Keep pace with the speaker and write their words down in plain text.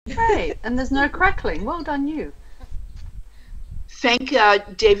Great, and there's no crackling. Well done, you. Thank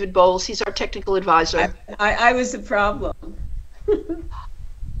David Bowles. He's our technical advisor. I was the problem.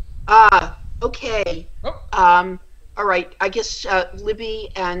 Okay. Oh. All right. I guess Libby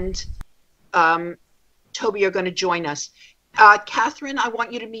and Toby are going to join us. Katherine, I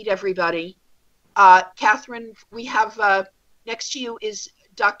want you to meet everybody. Katherine, we have next to you is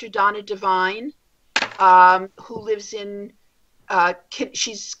Dr. Donna Devine, who lives in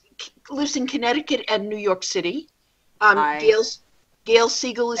lives in Connecticut and New York City. Gail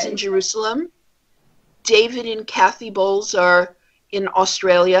Siegel is in Jerusalem. David and Kathy Bowles are in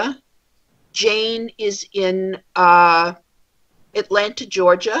Australia. Jane is in Atlanta,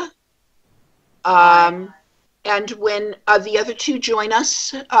 Georgia. And when the other two join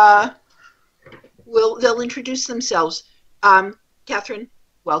us, they'll introduce themselves. Katherine,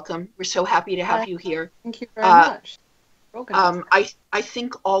 welcome. We're so happy to have you here. Thank you very much. I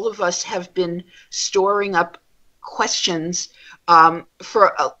think all of us have been storing up questions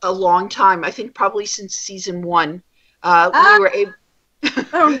for a long time. I think probably since season 1. We were able.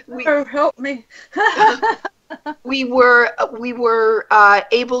 Help me. we were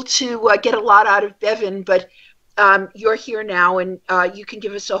able to get a lot out of Bevan, but you're here now, and you can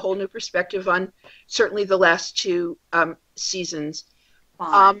give us a whole new perspective on certainly the last 2 seasons.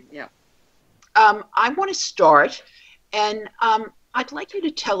 Yeah. I want to start, and I'd like you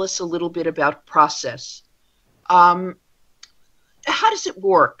to tell us a little bit about process. How does it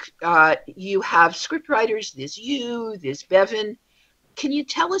work? You have scriptwriters, there's Bevan. Can you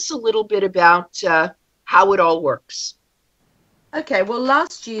tell us a little bit about how it all works? Okay, well,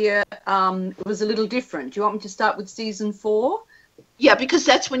 last year it was a little different. Do you want me to start with season 4? Yeah, because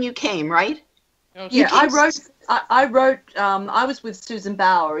that's when you came, right? Yeah, I was with Susan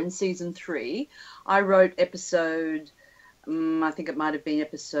Bauer in season 3. I wrote episode, I think it might have been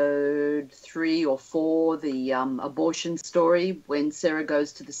episode 3 or 4, the abortion story when Sarah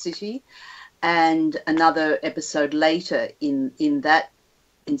goes to the city, and another episode later in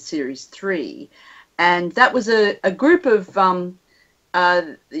series 3. And that was a group of,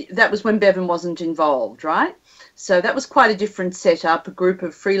 that was when Bevan wasn't involved, right? So that was quite a different setup, a group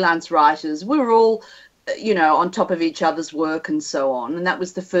of freelance writers. We were all, on top of each other's work and so on. And that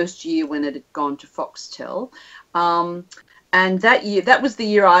was the first year when it had gone to Foxtel. And that year, that was the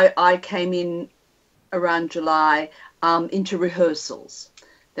year I came in around July into rehearsals.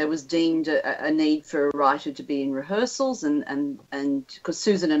 There was deemed a need for a writer to be in rehearsals, and because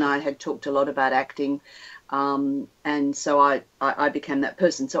Susan and I had talked a lot about acting, and so I became that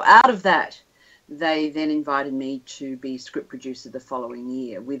person. So out of that, they then invited me to be script producer the following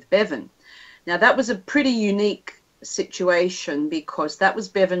year with Bevan. Now that was a pretty unique situation because that was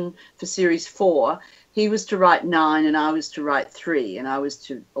Bevan for series 4. He was to write 9 and I was to write 3, and I was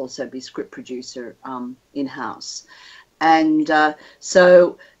to also be script producer in-house. And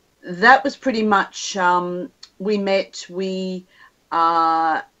so that was pretty much, we met,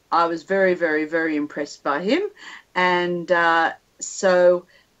 I was very, very, very impressed by him. And we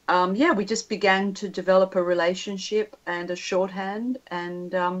just began to develop a relationship and a shorthand,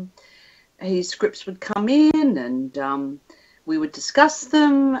 and his scripts would come in, and we would discuss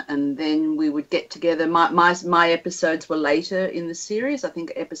them, and then we would get together. My episodes were later in the series. I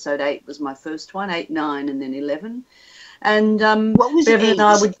think episode 8 was my first one, 8, 9, and then 11. And what was Bevan 8? and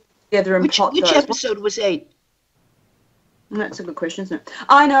I would get together and plot which those. episode was 8? That's a good question, isn't it?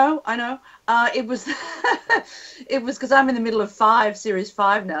 I know. It was it was because I'm in the middle of series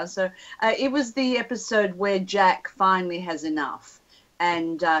 5 now. So it was the episode where Jack finally has enough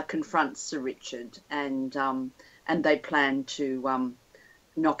and confronts Sir Richard, and they plan to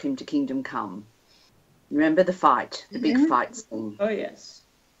knock him to Kingdom Come. Remember the fight, the big fight scene? Oh yes.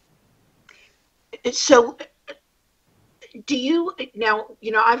 So, do you now?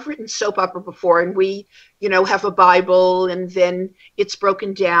 I've written soap opera before, and we, have a Bible, and then it's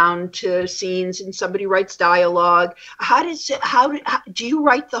broken down to scenes, and somebody writes dialogue. How do you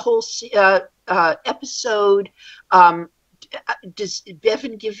write the whole episode? Does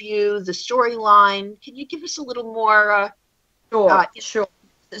Bevan give you the storyline? Can you give us a little more? Sure.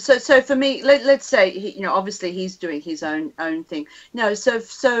 So for me, let's say obviously he's doing his own thing. No, so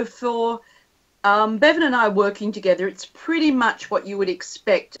for Bevan and I working together, it's pretty much what you would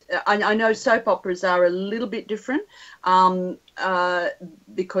expect. I know soap operas are a little bit different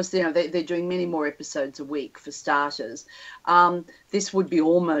because they're doing many more episodes a week for starters. This would be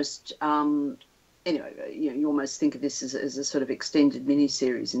almost you almost think of this as a sort of extended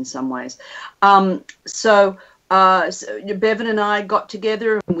miniseries in some ways. So Bevan and I got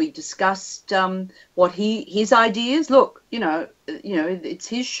together and we discussed what his ideas. Look, it's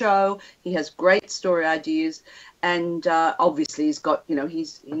his show. He has great story ideas, and obviously he's got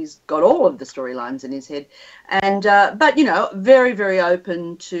all of the storylines in his head, and but very, very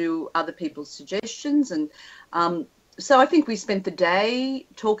open to other people's suggestions, and so I think we spent the day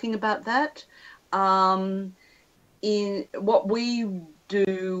talking about that. In what we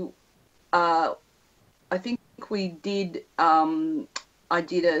do, I think we did. I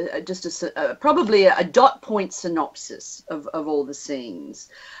did probably a dot point synopsis of all the scenes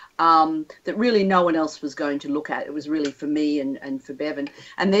that really no one else was going to look at. It was really for me and for Bevan.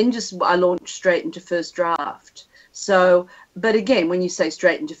 And then I launched straight into first draft. So, but again, when you say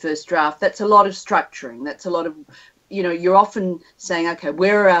straight into first draft, that's a lot of structuring. That's a lot of, you're often saying, okay,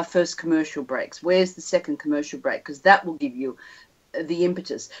 where are our first commercial breaks? Where's the second commercial break? Because that will give you the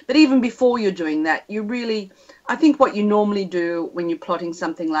impetus. But even before you're doing that, I think what you normally do when you're plotting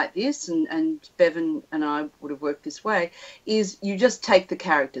something like this, and Bevan and I would have worked this way, is you just take the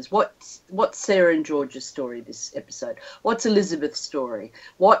characters. What's Sarah and George's story this episode? What's Elizabeth's story?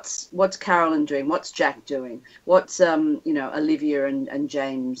 What's Carolyn doing? What's Jack doing? What's Olivia and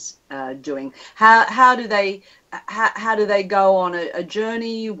James doing? How do they go on a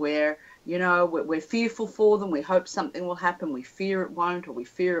journey where we're fearful for them. We hope something will happen. We fear it won't, or we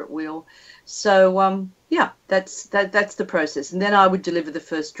fear it will. So, that's the process. And then I would deliver the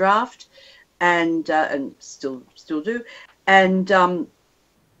first draft, and still do. And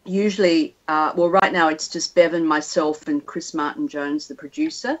usually, right now it's just Bevan, myself, and Chris Martin-Jones, the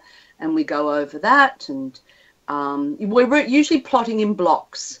producer, and we go over that. And we're usually plotting in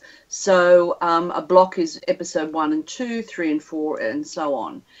blocks. So a block is episode 1 and 2, 3 and 4, and so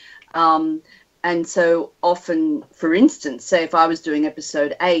on. And so often, for instance, say if I was doing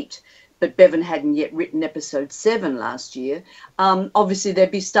episode 8, but Bevan hadn't yet written episode 7 last year, obviously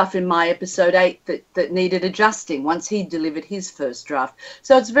there'd be stuff in my episode 8 that needed adjusting once he delivered his first draft.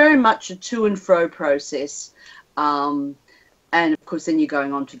 So it's very much a to and fro process. And of course, then you're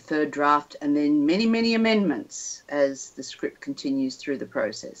going on to the third draft, and then many, many amendments as the script continues through the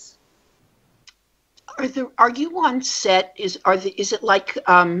process. Are you on set? Is it like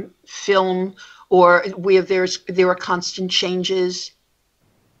film, or where there are constant changes?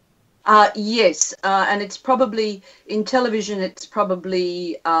 Yes, and it's probably in television. It's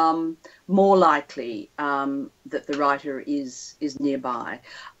probably more likely that the writer is nearby.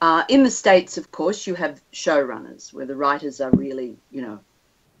 In the States, of course, you have showrunners where the writers are really,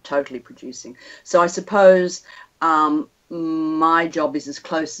 totally producing. So I suppose my job is as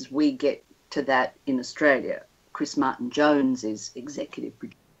close as we get to that in Australia. Chris Martin-Jones is executive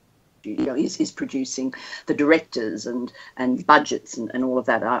producer. Is producing the directors and budgets and all of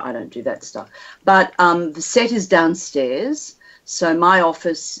that. I don't do that stuff. But the set is downstairs. So my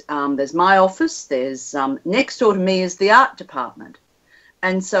office, there's my office. There's next door to me is the art department.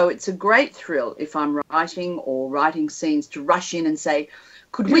 And so it's a great thrill if I'm writing scenes to rush in and say,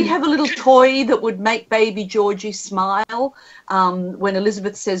 could we have a little toy that would make baby Georgie smile when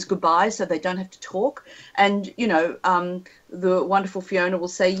Elizabeth says goodbye so they don't have to talk? And, the wonderful Fiona will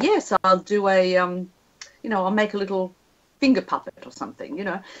say, yes, I'll do I'll make a little finger puppet or something,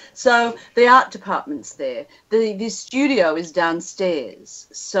 So the art department's there. The studio is downstairs.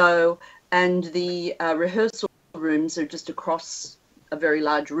 So, and the rehearsal rooms are just across a very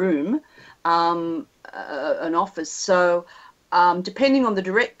large room, an office. So, depending on the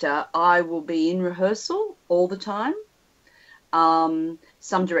director, I will be in rehearsal all the time.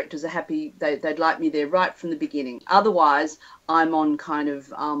 Some directors are happy, they'd like me there right from the beginning. Otherwise, I'm on kind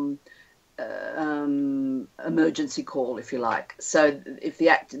of emergency call, if you like. So if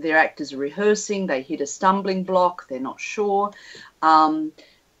their actors are rehearsing, they hit a stumbling block, they're not sure,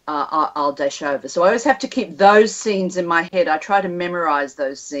 I'll dash over. So I always have to keep those scenes in my head. I try to memorize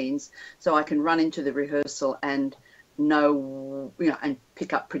those scenes so I can run into the rehearsal and know, and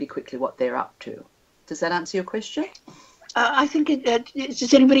pick up pretty quickly what they're up to. Does that answer your question? I think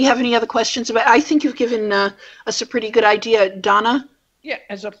does anybody have any other questions about? I think you've given us a pretty good idea, Donna. Yeah,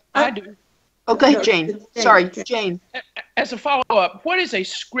 I do. Oh, go ahead, Jane. Sorry, Jane. As a follow-up, what is a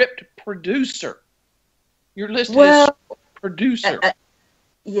script producer? You're listed as producer.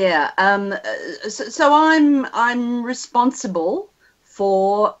 So I'm responsible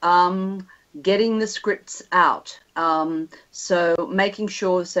for getting the scripts out. So making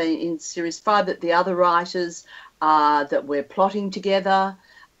sure, say in series 5, that the other writers that we're plotting together.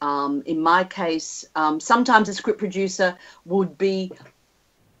 In my case, sometimes a script producer would be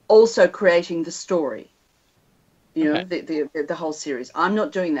also creating the story. You know, the whole series. I'm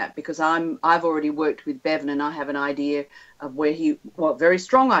not doing that because I've already worked with Bevan, and I have an idea of where very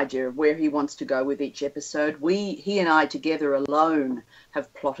strong idea of where he wants to go with each episode. He and I together alone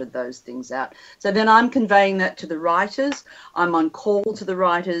have plotted those things out. So then I'm conveying that to the writers. I'm on call to the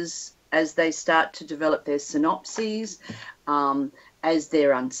writers as they start to develop their synopses, as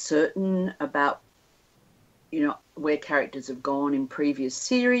they're uncertain about, you know, where characters have gone in previous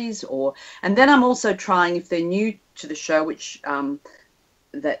series, and then I'm also trying, if they're new to the show, which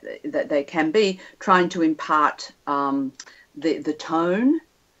that they can be, trying to impart the tone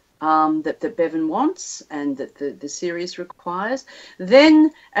that Bevan wants and that the series requires.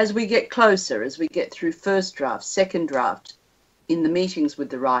 Then as we get closer, as we get through first draft, second draft, in the meetings with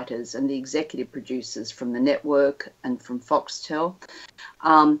the writers and the executive producers from the network and from Foxtel,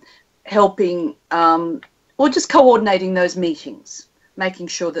 helping or just coordinating those meetings, making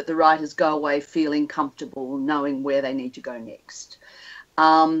sure that the writers go away feeling comfortable, knowing where they need to go next.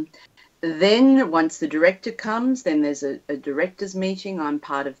 Then once the director comes, then there's a director's meeting. I'm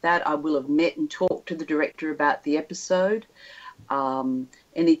part of that. I will have met and talked to the director about the episode,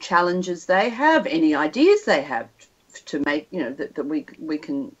 any challenges they have, any ideas they have to make, you know, that we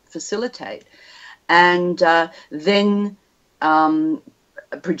can facilitate. And then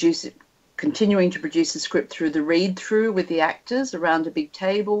continuing to produce the script through the read-through with the actors around a big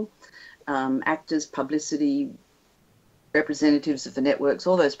table, actors, publicity, representatives of the networks,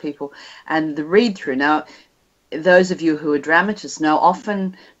 all those people, and the read-through. Now, those of you who are dramatists know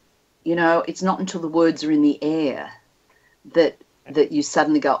often, you know, it's not until the words are in the air that you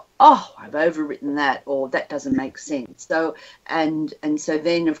suddenly go, oh, I've overwritten that, or that doesn't make sense. So and so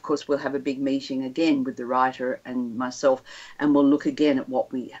then, of course, we'll have a big meeting again with the writer and myself, and we'll look again at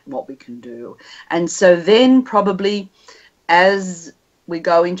what we can do. And so then probably as we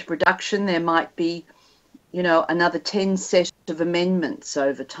go into production, there might be, you know, another 10 sets of amendments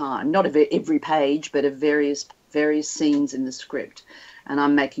over time, not of every page, but of various scenes in the script. And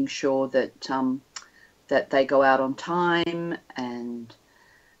I'm making sure that that they go out on time, and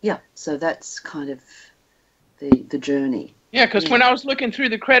so that's kind of the journey. Yeah, because when I was looking through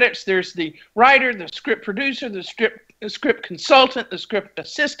the credits, there's the writer, the script producer, the script consultant, the script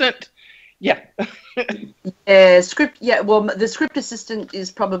assistant. Yeah. Well, the script assistant is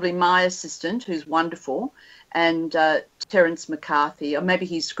probably my assistant, who's wonderful, and Terence McCarthy, or maybe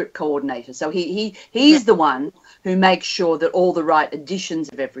he's script coordinator. So he's the one who makes sure that all the right editions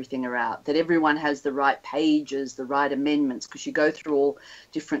of everything are out, that everyone has the right pages, the right amendments, because you go through all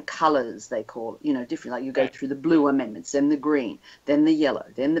different colors, they call it, you know, different, like you go through the blue amendments, then the green, then the yellow,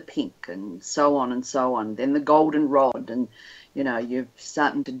 then the pink, and so on and so on, then the golden rod, and, you know, you're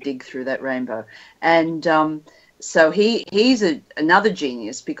starting to dig through that rainbow. And so he's another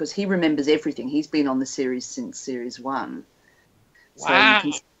genius because he remembers everything. He's been on the series since series 1. Wow. So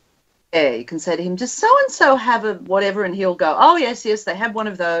you can say to him, just so-and-so have a whatever, and he'll go, oh, yes, they have one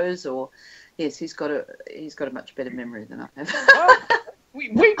of those, or yes, he's got a much better memory than I have.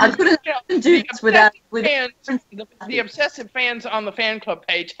 Well, I couldn't do this without the obsessive fans on the fan club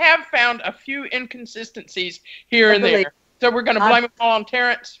page have found a few inconsistencies here and there. So we're going to blame it all on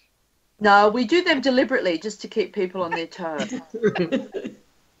Terence? No, we do them deliberately just to keep people on their toes.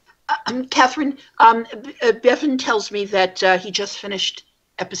 Katherine, Bevan tells me that he just finished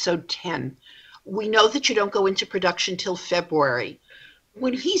episode 10. We know that you don't go into production till February.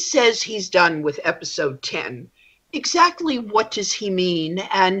 When he says he's done with episode 10, exactly what does he mean?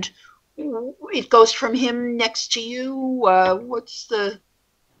 And it goes from him next to you? What's the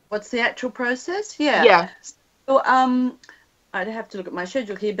actual process? Yeah. Yeah. So, I'd have to look at my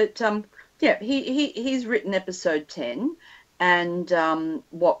schedule here, but he's written episode 10, and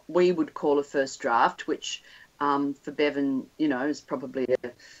what we would call a first draft, which for Bevan, you know, is probably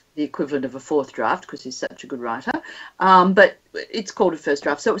the equivalent of a fourth draft because he's such a good writer. But it's called a first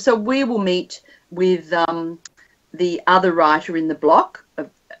draft. So we will meet with the other writer in the block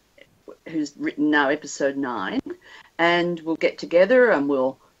who's written now episode 9, and we'll get together and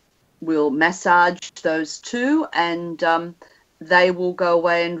we'll massage those two, and they will go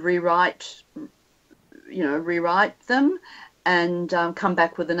away and rewrite them, and come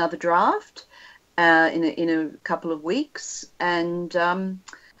back with another draft in a couple of weeks, and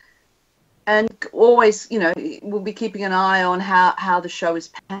always, you know, we'll be keeping an eye on how the show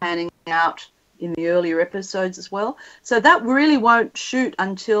is panning out in the earlier episodes as well. So that really won't shoot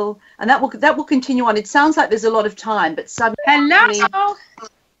until, and that will continue on. It sounds like there's a lot of time, but suddenly. Hello.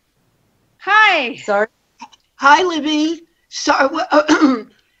 Hi. Sorry. Hi, Libby. Sorry,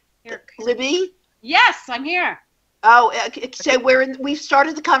 Libby. Yes, I'm here. Oh, so we've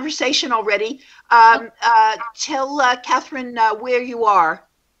started the conversation already. Tell Catherine where you are.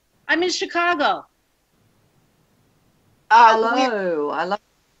 I'm in Chicago. Hello. I love.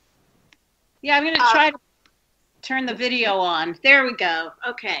 Yeah, I'm going to try to turn the video on. There we go.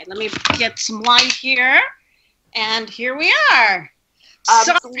 Okay, let me get some light here. And here we are.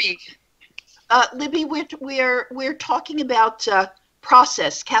 Sorry. Libby, we're talking about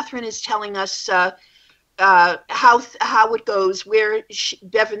process. Catherine is telling us how it goes, where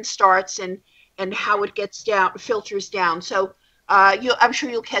Bevan starts, and how it gets down, filters down. So I'm sure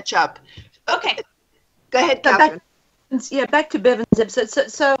you'll catch up. Okay. Go ahead, Catherine. Back to Bevan's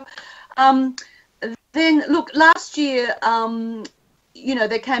episode. So then look, last year,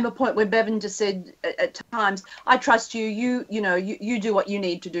 there came a point where Bevan just said at times, I trust you, you do what you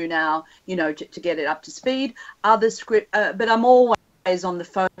need to do now, to get it up to speed. Other script, but I'm always on the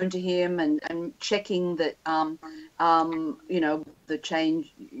phone to him and checking that, the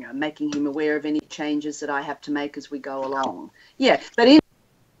change, making him aware of any changes that I have to make as we go along. Yeah, but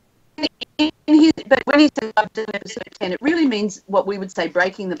but when he said I've done episode 10, it really means what we would say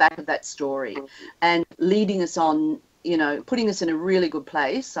breaking the back of that story and leading us on, putting us in a really good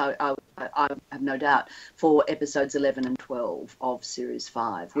place. I have no doubt for episodes 11 and 12 of series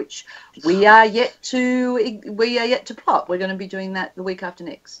 5, which we are yet to plot. We're going to be doing that the week after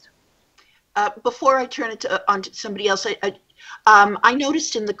next. Before I turn it on to somebody else, I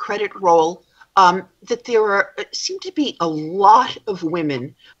noticed in the credit roll that there seem to be a lot of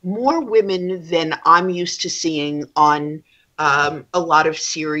women, more women than I'm used to seeing on a lot of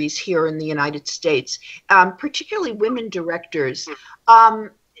series here in the United States, particularly women directors.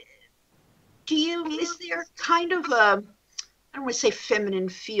 Is there kind of a, I don't want to say feminine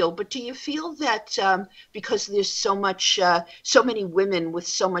feel, but do you feel that because there's so many women with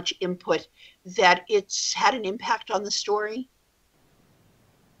so much input, that it's had an impact on the story?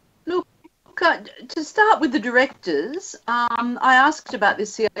 Look, to start with the directors, I asked about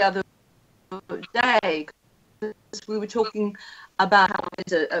this the other day because we were talking about how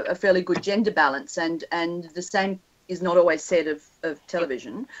there's a fairly good gender balance, and the same is not always said of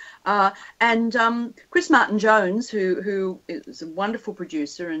television. And Chris Martin-Jones, who is a wonderful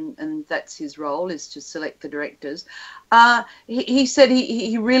producer, and that's his role, is to select the directors, he said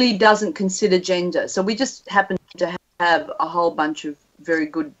he really doesn't consider gender. So we just happen to have a whole bunch of very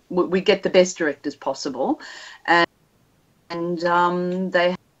good, we get the best directors possible, and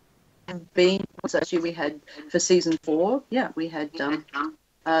they have been, so we had for season 4, we had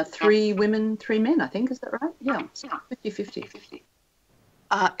 3 women, 3 men, I think, is that right? Yeah, so 50-50.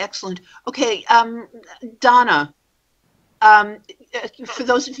 Excellent. Okay, Donna, for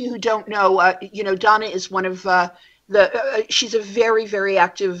those of you who don't know, Donna is one of she's a very, very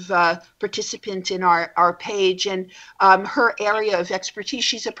active participant in our page, and her area of expertise,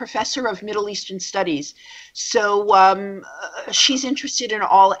 she's a professor of Middle Eastern Studies. So she's interested in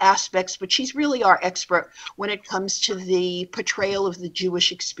all aspects, but she's really our expert when it comes to the portrayal of the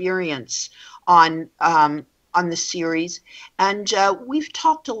Jewish experience on the series. And we've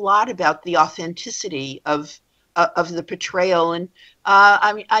talked a lot about the authenticity of the portrayal. And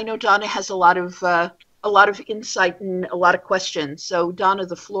I know Donna has a lot of insight and a lot of questions. So Donna,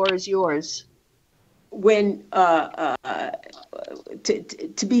 the floor is yours. When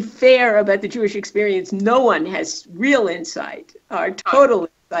to be fair about the Jewish experience, no one has real insight or total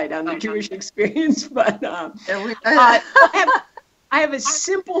insight on the Jewish experience. But I have a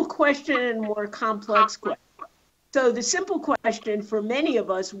simple question and a more complex question. So the simple question for many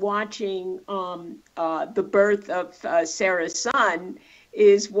of us watching the birth of Sarah's son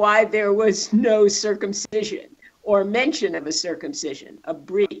is why there was no circumcision or mention of a circumcision, a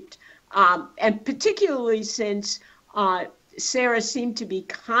brit. And particularly since Sarah seemed to be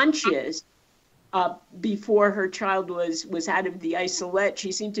conscious before her child was out of the isolette,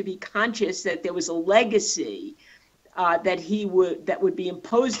 she seemed to be conscious that there was a legacy that would be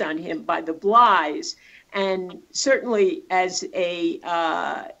imposed on him by the Blighs. And certainly as a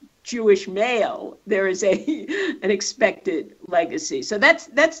Jewish male, there is an expected legacy. So that's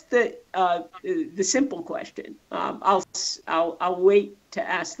the simple question. I'll wait to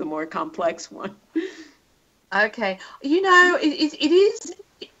ask the more complex one. Okay, it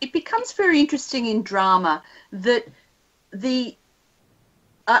becomes very interesting in drama that I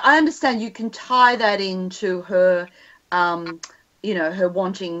understand you can tie that into her, her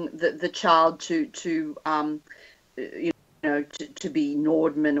wanting the child to be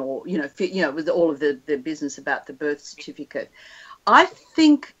Nordman, or with all of the business about the birth certificate. I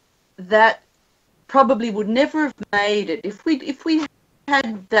think that probably would never have made it if we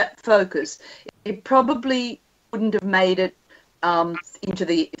had that focus. It probably wouldn't have made it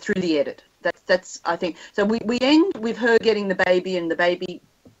through the edit. That's I think. So we end with her getting the baby and the baby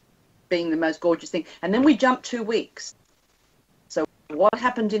being the most gorgeous thing, and then we jump 2 weeks. So what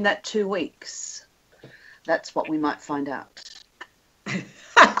happened in that 2 weeks? That's what we might find out.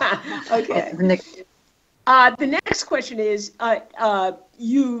 Okay. The next question is,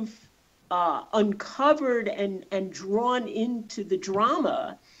 you've uncovered and drawn into the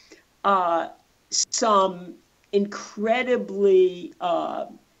drama some incredibly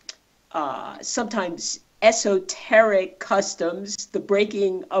sometimes esoteric customs, the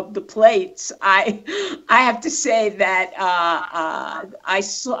breaking of the plates. I have to say that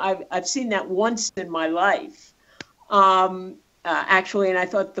I've seen that once in my life. Actually, and I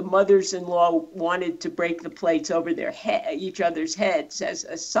thought the mothers-in-law wanted to break the plates over their each other's heads as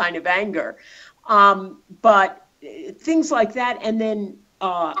a sign of anger. But things like that, and then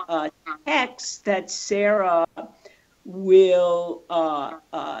texts that Sarah will,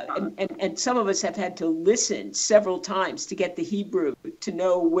 and some of us have had to listen several times to get the Hebrew to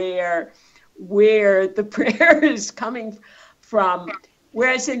know where the prayer is coming from.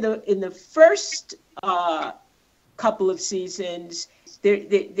 Whereas in the first couple of seasons,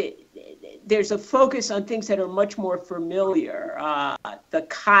 there's a focus on things that are much more familiar. The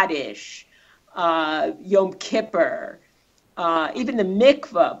Kaddish, Yom Kippur, even the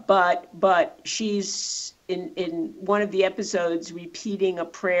mikvah, but she's in one of the episodes repeating a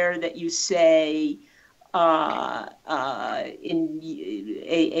prayer that you say in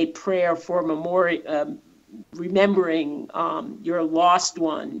a prayer for memorial, remembering your lost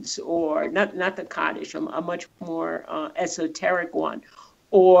ones, or not the Kaddish, a much more esoteric one,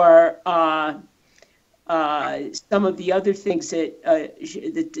 or some of the other things that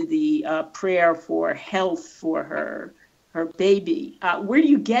the prayer for health for her baby. Where do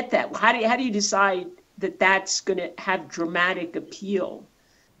you get that? How do you decide that that's going to have dramatic appeal?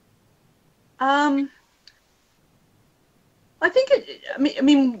 I think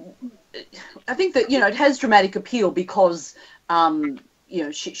I think that, it has dramatic appeal because,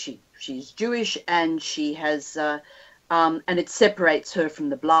 she's Jewish, and she has, and it separates her from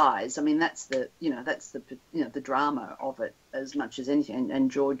the Blighs. I mean, that's the drama of it as much as anything, and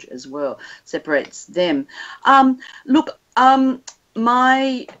George as well separates them.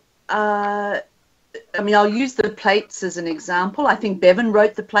 I'll use the plates as an example. I think Bevan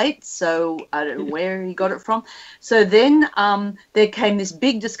wrote the plates, so I don't know where he got it from. So then there came this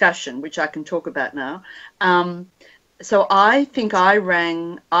big discussion, which I can talk about now. So I think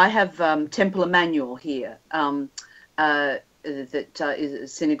I have Temple Emmanuel here, that is a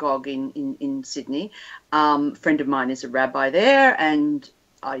synagogue in Sydney. Friend of mine is a rabbi there, and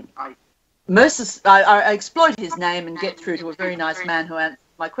I exploit his name and get through to a very nice man who answers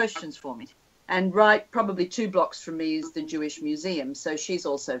my questions for me. And right, probably 2 blocks from me is the Jewish Museum. So she's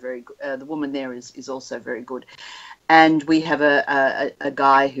also very good. The woman there is also very good. And we have a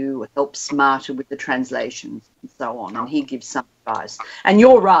guy who helps smarter with the translations and so on. And he gives some advice. And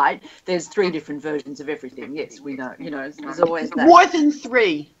you're right. There's 3 different versions of everything. Yes, we know. There's always that. More than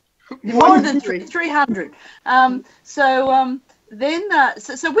 3. More than 300. So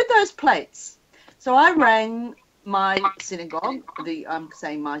with those plates, so I rang my synagogue. I'm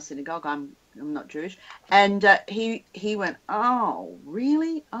saying my synagogue. I'm not Jewish, and he went, oh,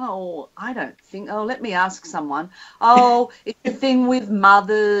 really? Oh, I don't think. Oh, let me ask someone. Oh, it's a thing with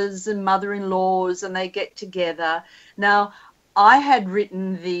mothers and mother-in-laws, and they get together. Now, I had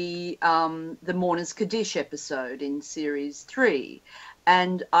written the Mourners Kaddish episode in series 3,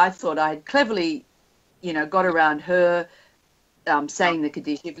 and I thought I had cleverly, got around her saying the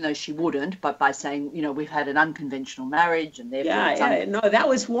Kaddish, even though she wouldn't, but by saying, we've had an unconventional marriage, and therefore no, that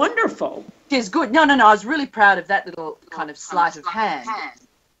was wonderful. She's good. No, I was really proud of that little kind of sleight of hand.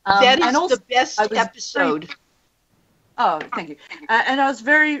 That is also the best episode. Thank you. And I was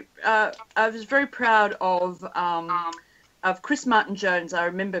very proud of Chris Martin Jones. I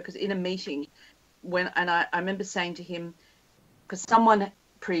remember because in a meeting I remember saying to him, because someone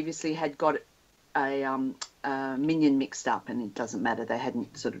previously had got a minion mixed up, and it doesn't matter, they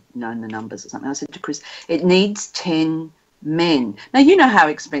hadn't sort of known the numbers or something. I said to Chris, it needs 10 men. Now, you know how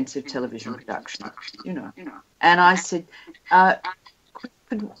expensive television production is, and I said, and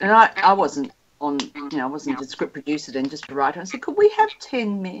I wasn't on, I wasn't a script producer then, just a writer. I said, could we have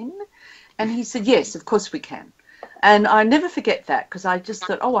 10 men? And he said, yes, of course we can. And I never forget that, because I just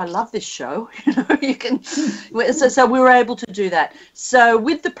thought, I love this show. You can. So we were able to do that. So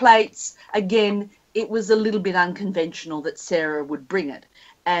with the plates, again, it was a little bit unconventional that Sarah would bring it.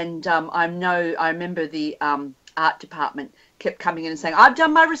 And I remember the art department kept coming in and saying, I've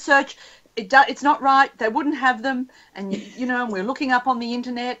done my research. it's not right. They wouldn't have them, and and we're looking up on the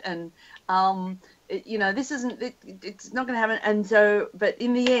internet, and this isn't. It's not going to happen. And so, but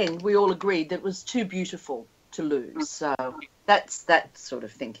in the end, we all agreed that it was too beautiful to lose. So that's that sort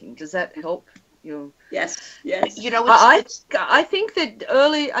of thinking. Does that help? Yes. I think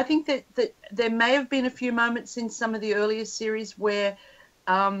that there may have been a few moments in some of the earlier series where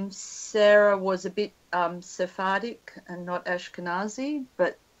Sarah was a bit Sephardic and not Ashkenazi,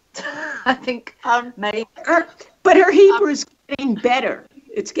 but I think maybe. But her Hebrew is getting better.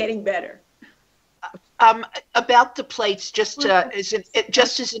 It's getting better. About the plates, just as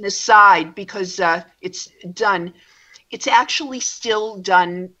an aside, because it's done. It's actually still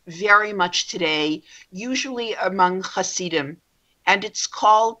done very much today, usually among Hasidim, and it's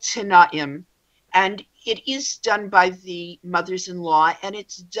called Tanaim, and it is done by the mothers-in-law, and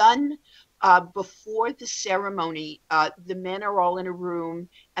it's done before the ceremony. The men are all in a room,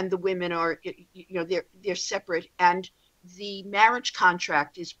 and the women are, they're separate, and the marriage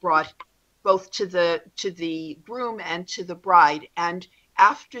contract is brought both to the groom and to the bride, and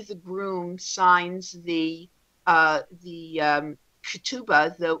after the groom signs the ketubah,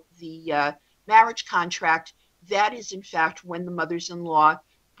 the marriage contract, that is in fact when the mothers-in-law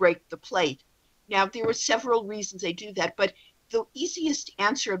break the plate. Now, there are several reasons they do that, but the easiest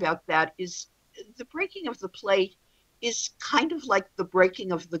answer about that is the breaking of the plate is kind of like the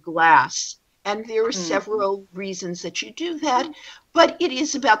breaking of the glass. And there are several reasons that you do that, but it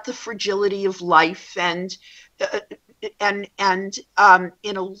is about the fragility of life, and in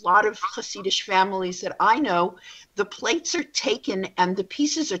a lot of Hasidic families that I know, the plates are taken and the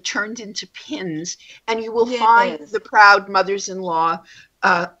pieces are turned into pins, and you will find the proud mothers-in-law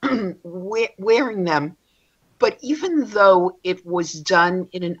wearing them. But even though it was done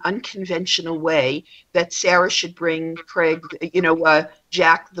in an unconventional way, that Sarah should bring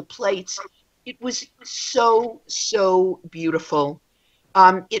Jack the plates, it was so beautiful.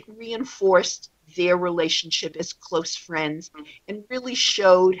 It reinforced their relationship as close friends and really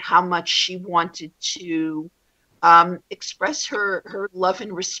showed how much she wanted to express her love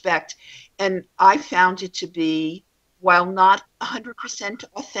and respect. And I found it to be, while not 100%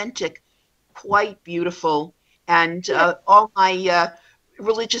 authentic, quite beautiful. And all my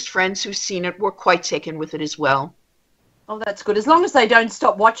religious friends who've seen it were quite taken with it as well. Oh, that's good. As long as they don't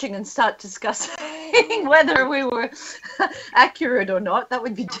stop watching and start discussing whether we were accurate or not, that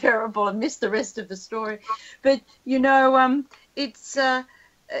would be terrible and miss the rest of the story. But, it's, I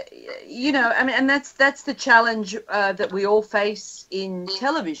mean, and that's the challenge that we all face in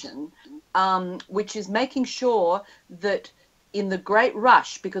television, which is making sure that in the great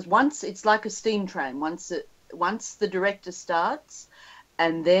rush, because once it's like a steam train, once the director starts,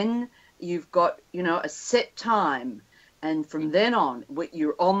 and then you've got, a set time. And from then on,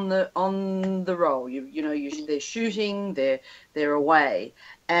 you're on the roll. They're shooting, they're away,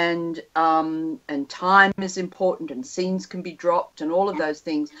 and time is important, and scenes can be dropped, and all of those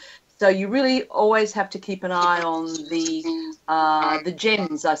things. So you really always have to keep an eye on the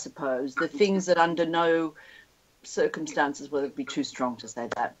gems, I suppose, the things that under no circumstances, whether it be too strong to say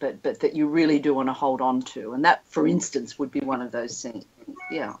that, but that you really do want to hold on to, and that, for instance, would be one of those scenes.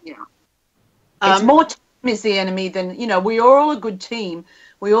 Yeah. It's more time is the enemy than, we are all a good team.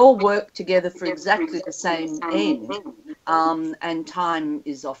 We all work together for exactly the same end. And time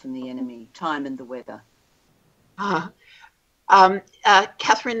is often the enemy, time and the weather.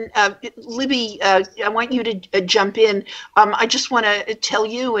 Katherine, Libby, I want you to jump in. I just want to tell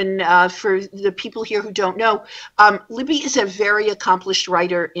you, and for the people here who don't know, Libby is a very accomplished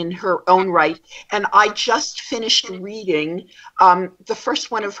writer in her own right, and I just finished reading the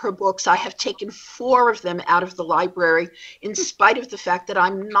first one of her books. I have taken 4 of them out of the library, in spite of the fact that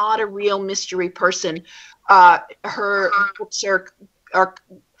I'm not a real mystery person. Her books are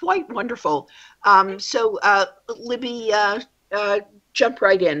quite wonderful. So, Libby, jump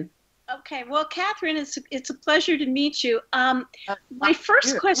right in. Okay, well, Katherine, it's a pleasure to meet you. My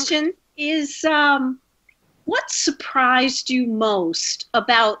first question is, what surprised you most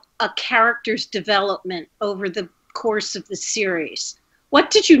about a character's development over the course of the series?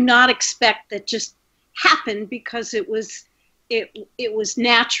 What did you not expect that just happened because it was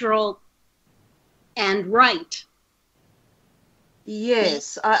natural and right?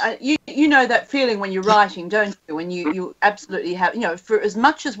 Yes, you know that feeling when you're writing, don't you? When you absolutely have, for as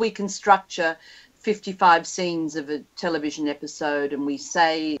much as we can structure 55 scenes of a television episode, and we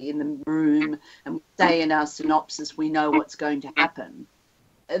say in the room and we say in our synopsis, we know what's going to happen.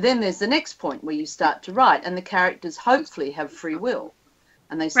 Then there's the next point where you start to write, and the characters hopefully have free will,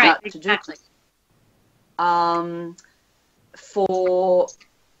 and they start to do it.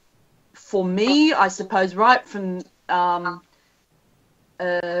 for me, I suppose, right from the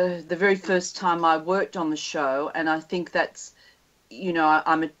very first time I worked on the show, and I think that's, you know,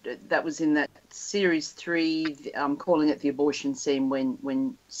 that was in that series 3. I'm calling it the abortion scene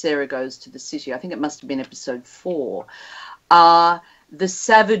when Sarah goes to the city. I think it must have been episode 4. The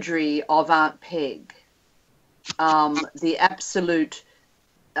savagery of Aunt Peg, the absolute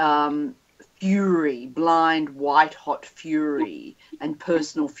fury, blind, white-hot fury and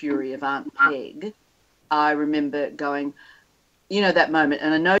personal fury of Aunt Peg. I remember going, you know, that moment,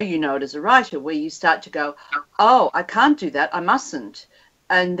 and I know you know it as a writer, where you start to go, oh, I can't do that, I mustn't.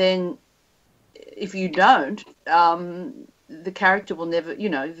 And then if you don't, the character will never, you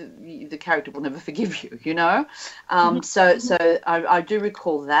know, the character will never forgive you, you know. So I do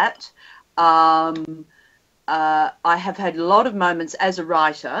recall that. I have had a lot of moments as a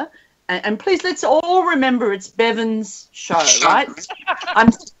writer, and please, let's all remember it's Bevan's show, right?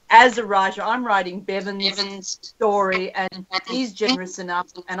 As a writer, I'm writing Bevan's story, and he's generous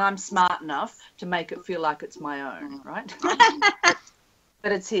enough, and I'm smart enough to make it feel like it's my own, right?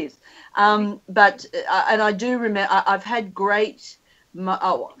 But it's his. And I do remember, I've had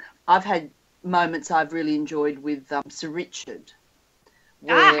I've had moments I've really enjoyed with Sir Richard,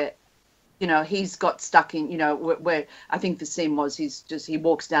 where, you know, he's got stuck in, you know, where I think the scene was he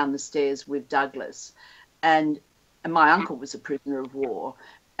walks down the stairs with Douglas, and my uncle was a prisoner of war.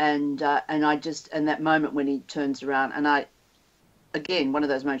 And that moment when he turns around, and again, one of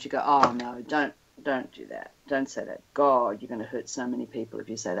those moments you go, oh no, don't do that. Don't say that. God, you're going to hurt so many people if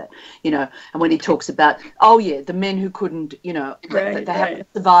you say that, you know. And when he talks about, oh yeah, the men who couldn't, you know, they haven't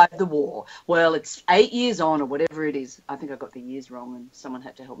survived the war. Well, it's 8 years on or whatever it is. I think I got the years wrong and someone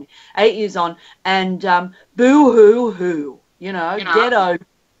had to help me. 8 years on, and boo-hoo-hoo, you know, get over,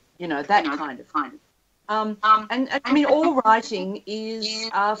 you know, that kind of thing. And I mean, all writing is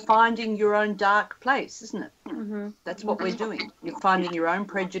finding your own dark place, isn't it? Mm-hmm. That's what we're doing. You're finding your own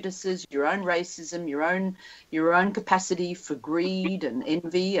prejudices, your own racism, your own capacity for greed and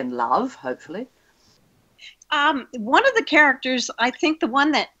envy and love, hopefully. One of the characters, I think the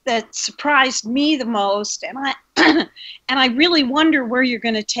one that surprised me the most, and I really wonder where you're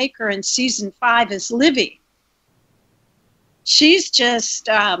going to take her in season 5, is Livy. She's just...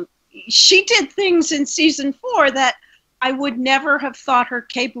 she did things in season 4 that I would never have thought her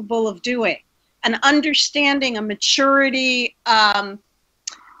capable of doing. An understanding, a maturity, an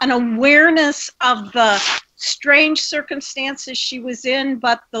awareness of the strange circumstances she was in,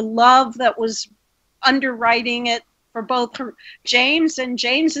 but the love that was underwriting it for both James and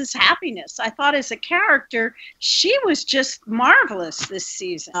James's happiness. I thought as a character, she was just marvelous this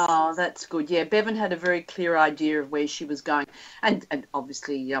season. Oh, that's good. Yeah, Bevan had a very clear idea of where she was going, and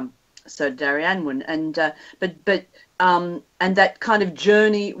obviously so did Ariane, and that kind of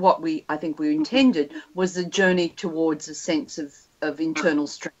journey, I think we intended was the journey towards a sense of internal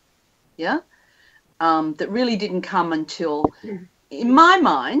strength. Yeah, that really didn't come until, in my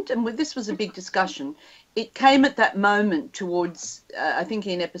mind, and this was a big discussion. It came at that moment towards, I think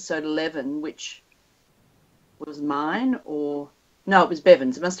in episode 11, which was mine, or no, it was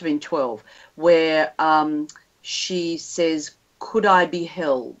Bevan's. It must have been 12, where she says, "Could I be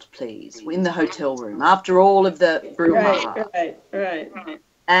held, please?" in the hotel room after all of the brouhaha. Right.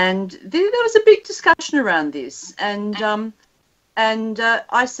 And there was a big discussion around this, and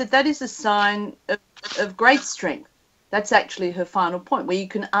I said that is a sign of great strength. That's actually her final point, where you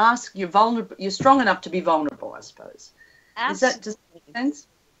can ask, you're vulnerable, you're strong enough to be vulnerable, I suppose. Absolutely. Does that make sense?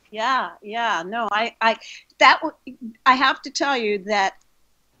 Yeah. No, I have to tell you that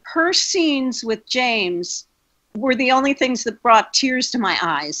her scenes with James were the only things that brought tears to my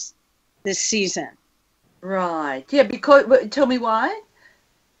eyes this season. Right. Yeah, tell me why?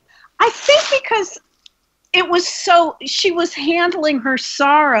 I think because she was handling her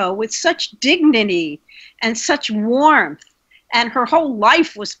sorrow with such dignity and such warmth, and her whole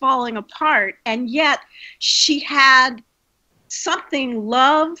life was falling apart, and yet she had something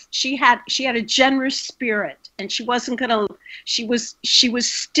love. She had a generous spirit, and she wasn't gonna. She was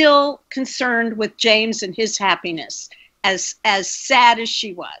still concerned with James and his happiness, as sad as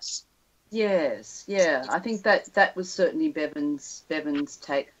she was. Yes, yeah. I think that was certainly Bevan's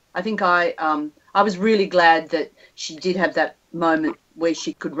take. I think I was really glad that she did have that moment where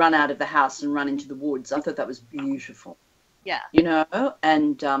she could run out of the house and run into the woods. I thought that was beautiful. Yeah. You know,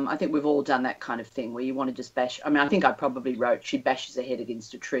 and I think we've all done that kind of thing where you want to just bash. I mean, I think I probably wrote she bashes her head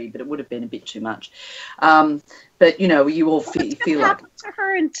against a tree, but it would have been a bit too much. But, you know, you all feel like... What happened to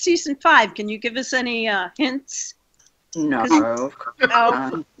her in season 5? Can you give us any hints? No. No.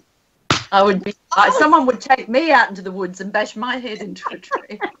 I would be... someone would take me out into the woods and bash my head into a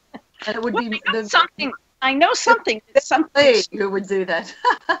tree. And it would Well, be I know something. who would do that.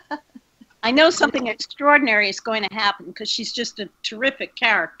 I know something extraordinary is going to happen because she's just a terrific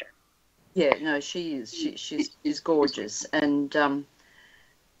character. Yeah, no, she is. She's gorgeous, and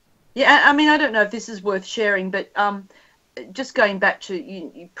yeah. I mean, I don't know if this is worth sharing, but just going back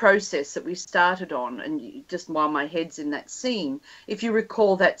to process that we started on, and just while my head's in that scene, if you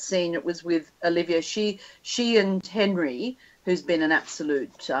recall that scene, it was with Olivia. She and Henry, who's been an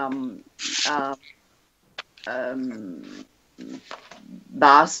absolute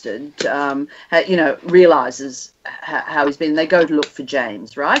bastard, realizes how he's been. They go to look for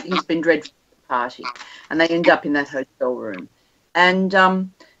James, right? He's been dreadful at the party, and they end up in that hotel room. And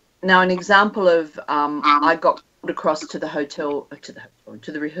now an example of I got called across to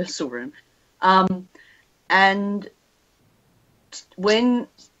the rehearsal room, and when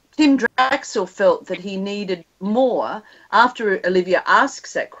Tim Draxel felt that he needed more, after Olivia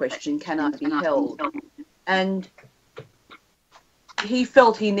asks that question, "Can I be held?" and he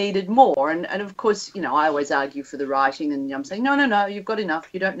felt he needed more, and of course, I always argue for the writing, and I'm saying no, you've got enough,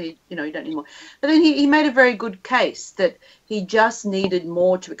 you don't need more. But then he made a very good case that he just needed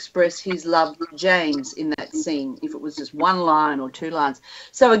more to express his love for James in that scene, if it was just one line or two lines.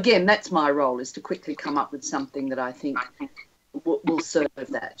 So again, that's my role, is to quickly come up with something that I think will serve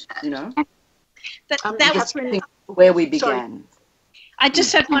that. That was where we began. Sorry. I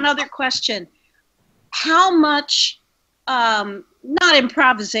just had one other question. How much not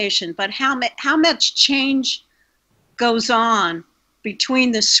improvisation, but how much change goes on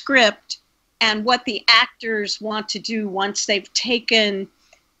between the script and what the actors want to do once they've taken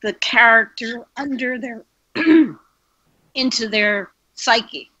the character under their into their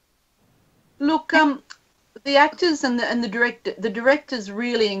psyche? Look, the actors and the directors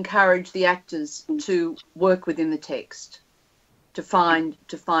really encourage the actors to work within the text, to find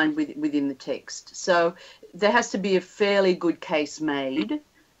within the text. So there has to be a fairly good case made,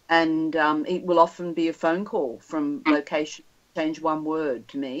 and it will often be a phone call from location, change one word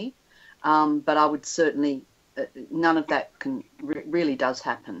to me. But I would certainly, none of that really does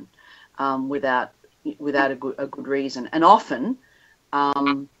happen without a good reason. And often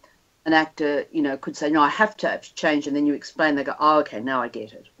an actor, could say, no, I have to change, and then you explain, they go, oh, okay, now I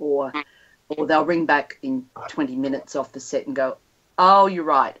get it. Or they'll ring back in 20 minutes off the set and go, oh, you're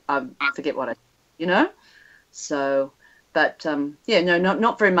right, I forget what So, but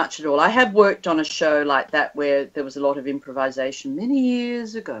not very much at all. I have worked on a show like that where there was a lot of improvisation many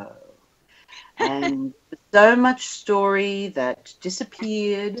years ago, and so much story that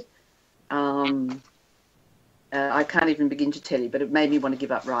disappeared. I can't even begin to tell you, but it made me want to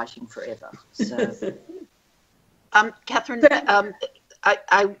give up writing forever. So, Katherine,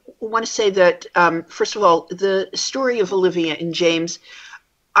 I want to say that, first of all, the story of Olivia and James,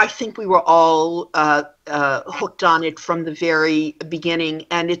 I think we were all hooked on it from the very beginning,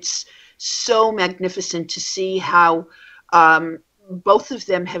 and it's so magnificent to see how both of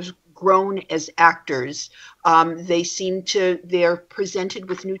them have grown as actors. They're presented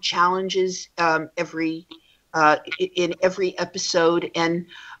with new challenges in every episode, and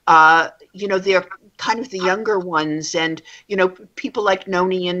they're kind of the younger ones, and people like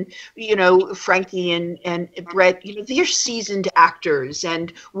Noni and Frankie and Brett, they're seasoned actors,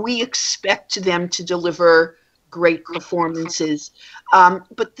 and we expect them to deliver great performances.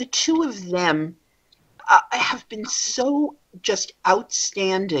 But the two of them have been so just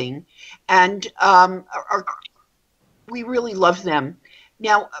outstanding, and we really love them.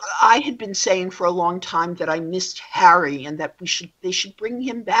 Now, I had been saying for a long time that I missed Harry, and that they should bring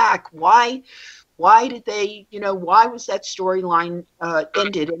him back. Why did they, why was that storyline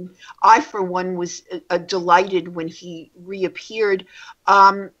ended? And I, for one, was delighted when he reappeared,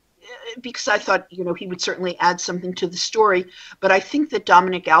 because I thought, he would certainly add something to the story. But I think that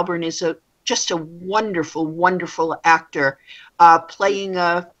Dominic Albarn is just a wonderful, wonderful actor, playing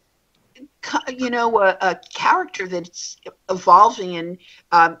a character that's evolving in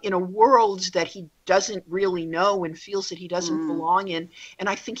a world that he doesn't really know and feels that he doesn't belong in. And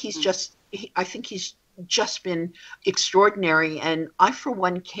I think he's just been extraordinary. And I, for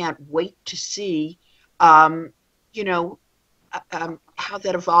one, can't wait to see, how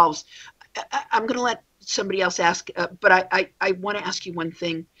that evolves. I'm going to let somebody else ask, but I want to ask you one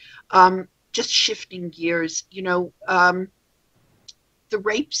thing. Just shifting gears, the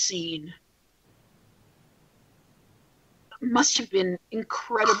rape scene must have been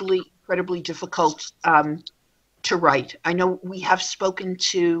incredibly, incredibly difficult to write. I know we have spoken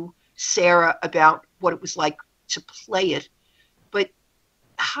to Sarah about what it was like to play it, but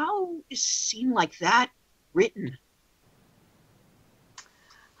how is a scene like that written?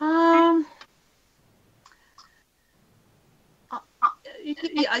 Um,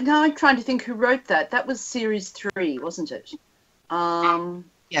 now I'm trying to think who wrote that. That was series 3, wasn't it?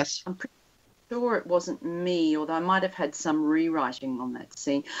 Yes. I'm pretty sure it wasn't me, although I might have had some rewriting on that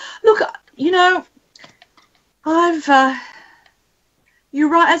scene. Look, I've as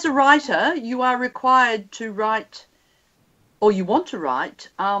a writer, you are required to write, or you want to write,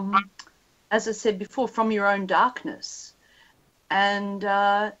 as I said before, from your own darkness. And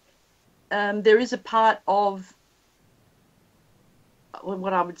there is a part of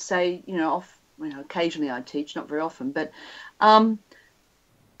what I would say, occasionally I teach, not very often, but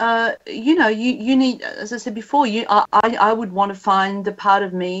you need, as I said before, I would want to find the part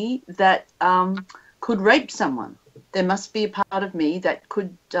of me that could rape someone. There must be a part of me that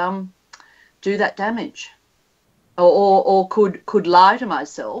could do that damage, or could lie to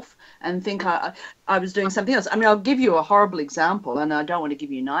myself and think I was doing something else. I mean, I'll give you a horrible example, and I don't want to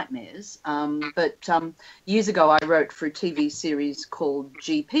give you nightmares, but years ago I wrote for a TV series called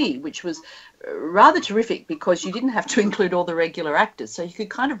GP, which was rather terrific because you didn't have to include all the regular actors, so you could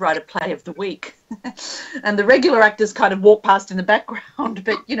kind of write a play of the week. And the regular actors kind of walk past in the background,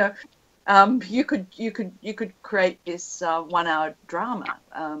 but you could create this 1 hour drama.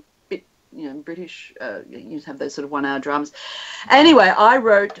 British, you have those sort of 1 hour dramas. Anyway, I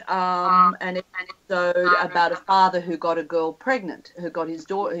wrote an episode about a father who got a girl pregnant, who got his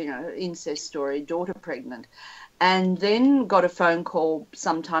daughter, incest story, daughter pregnant, and then got a phone call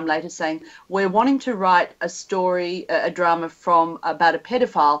sometime later saying, we're wanting to write a story, a drama about a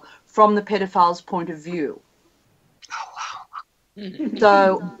pedophile from the pedophile's point of view.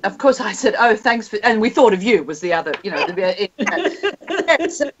 So, of course, I said, oh, thanks for, and we thought of you was the other, yes,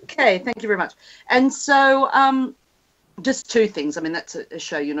 okay, thank you very much. And so just 2 things. I mean, that's a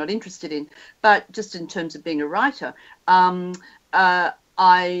show you're not interested in, but just in terms of being a writer, I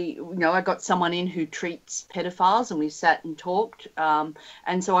got someone in who treats pedophiles, and we sat and talked, and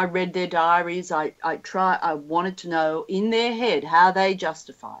so I read their diaries. I wanted to know in their head how they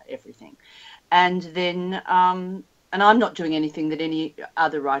justify everything. And then and I'm not doing anything that any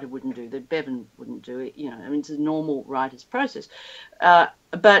other writer wouldn't do, that Bevan wouldn't do it. I mean, it's a normal writer's process.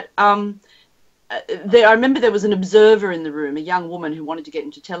 But I remember there was an observer in the room, a young woman who wanted to get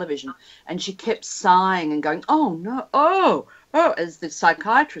into television, and she kept sighing and going, oh, no, oh, as the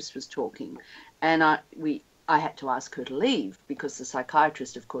psychiatrist was talking. And I had to ask her to leave because the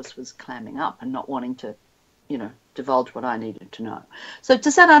psychiatrist, of course, was clamming up and not wanting to, divulge what I needed to know. So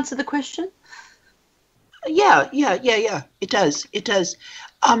does that answer the question? Yeah. It does.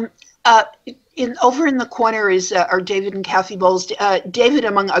 Over in the corner are David and Kathy Bowles. David,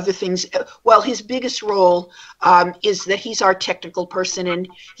 among other things, his biggest role is that he's our technical person, and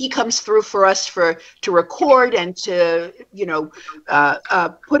he comes through for us to record and to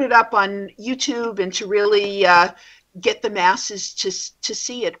put it up on YouTube and to really get the masses to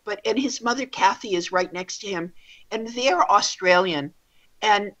see it. And his mother Kathy is right next to him, and they're Australian,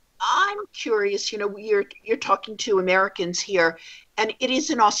 and I'm curious, you're talking to Americans here, and it is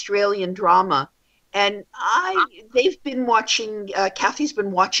an Australian drama. And they've been watching, Kathy's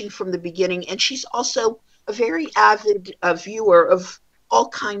been watching from the beginning, and she's also a very avid viewer of all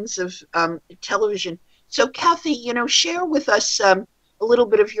kinds of television. So Kathy, share with us a little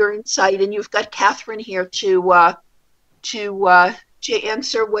bit of your insight, and you've got Katherine here to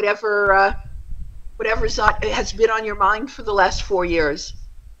answer whatever has been on your mind for the last 4 years.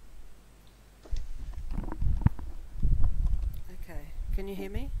 Can you hear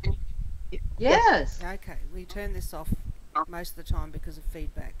me? Yes. Okay, we turn this off most of the time because of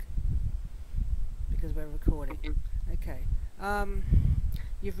feedback, because we're recording. Okay.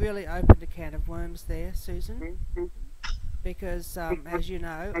 You've really opened a can of worms there, Susan, because as you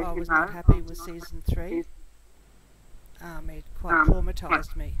know, I was not happy with season 3. It quite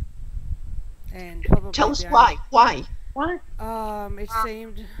traumatized me. And probably tell us why. Why? It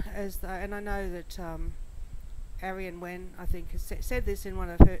seemed as though, and I know that Arian Wen, I think, has said this in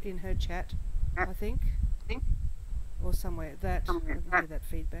her chat, I think, or somewhere, that I can hear that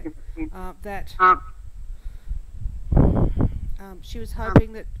feedback, that she was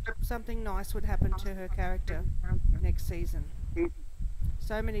hoping that something nice would happen to her character next season.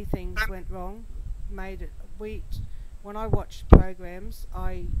 So many things went wrong, when I watch programs,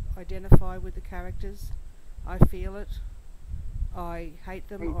 I identify with the characters, I feel it, I hate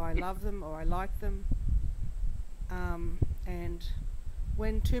them, or I love them, or I like them. And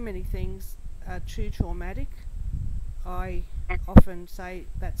when too many things are too traumatic, I often say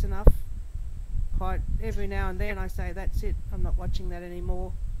that's enough. Quite every now and then I say that's it, I'm not watching that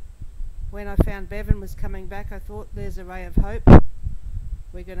anymore. When I found Bevan was coming back, I thought there's a ray of hope.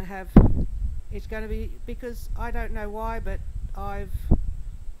 we're going to have, it's going to be, because I don't know why, but I'm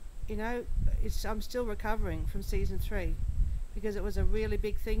still recovering from season 3, because it was a really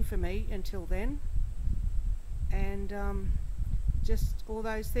big thing for me until then, and just all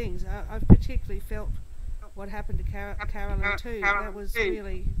those things. I've particularly felt what happened to Carolyn too. That was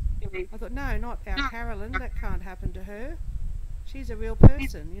really, I thought, no, not our Carolyn, that can't happen to her. She's a real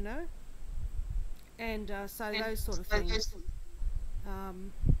person, and so those sort of things.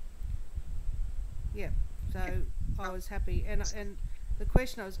 So I was happy, and the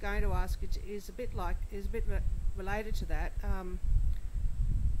question I was going to ask is a bit related to that.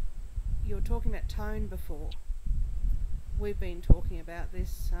 You were talking about tone before. We've been talking about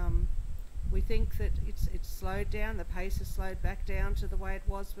this. We think that it's slowed down. The pace has slowed back down to the way it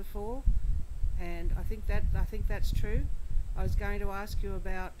was before, and I think that's true. I was going to ask you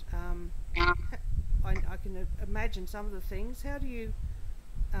about. I can imagine some of the things. How do you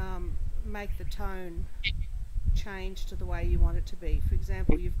make the tone change to the way you want it to be? For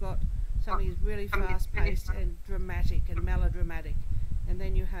example, you've got something that's really fast-paced and dramatic and melodramatic, and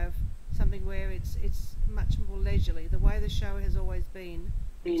then you have something where it's much more leisurely, the way the show has always been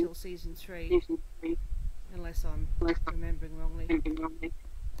until season 3, unless I'm remembering wrongly.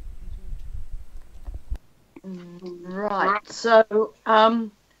 Right. So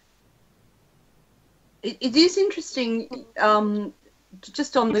it is interesting,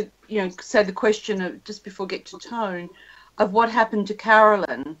 just on the, say the question of, just before we get to tone, of what happened to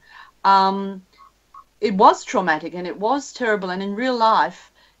Carolyn. It was traumatic and it was terrible, and in real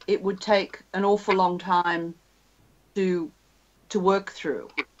life it would take an awful long time to work through.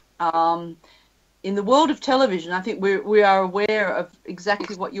 In the world of television, I think we are aware of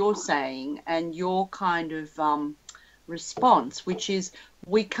exactly what you're saying and your kind of response, which is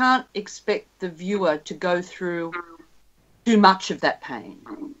we can't expect the viewer to go through too much of that pain.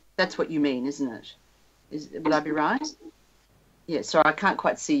 That's what you mean, isn't it? Would I be right? Yeah, sorry, I can't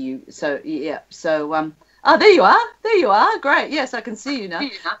quite see you. So, yeah, so, there you are. There you are. Great. Yes, I can see you now.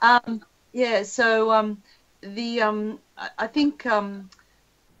 Yeah, so, I think, and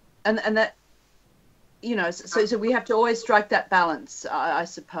that, so we have to always strike that balance, I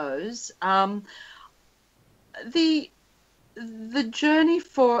suppose. The journey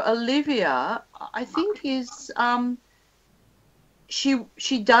for Olivia, I think, is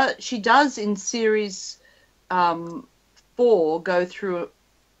she does in series 4 go through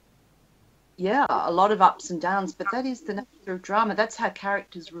a lot of ups and downs, but that is the nature of drama. That's how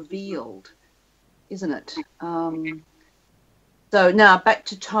characters revealed, isn't it? So now back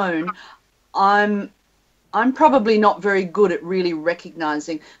to tone. I'm probably not very good at really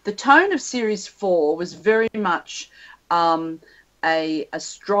recognizing the tone of series 4 was very much a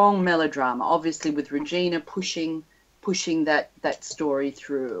strong melodrama, obviously with Regina pushing that story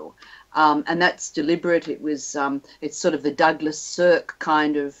through, and that's deliberate. It was it's sort of the Douglas Sirk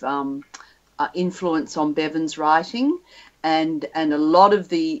kind of influence on Bevan's writing, and a lot of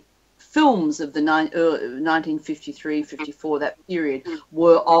the films of the 1953, 54, that period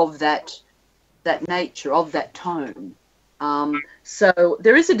were of that nature, of that tone. So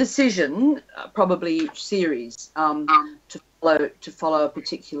there is a decision, probably each series, to follow a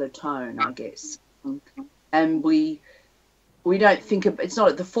particular tone, I guess. And we don't think of, it's not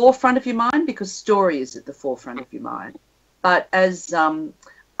at the forefront of your mind because story is at the forefront of your mind. But as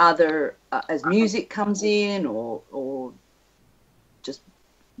as music comes in, or just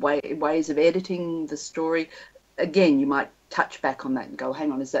ways of editing the story, again, you might touch back on that and go,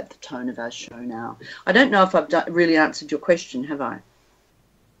 hang on, is that the tone of our show now? I don't know if I've really answered your question, have I?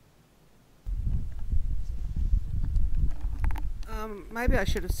 Maybe I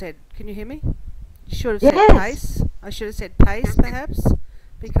should have said, can you hear me? You should have said pace. I should have said pace, perhaps,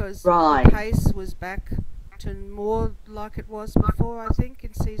 because the pace was back to more like it was before, I think,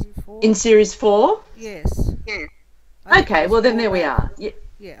 in season 4. In series 4? Yes. Yeah. Okay, well then there we are.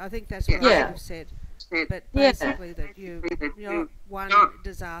 Yeah, I think that's what I should have said. But basically that you're one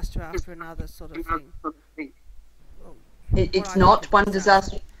disaster after another sort of thing. Well, it's not one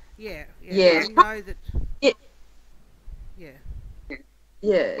disaster. Yeah. I know that.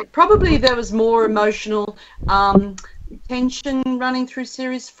 Yeah, probably there was more emotional tension running through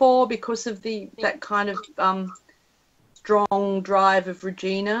series 4 because of that kind of strong drive of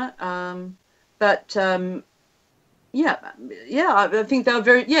Regina. I think they're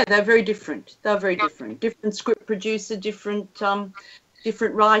very different. They're very different. Different script producer, different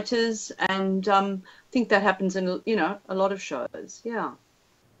writers, and I think that happens in a lot of shows. Yeah.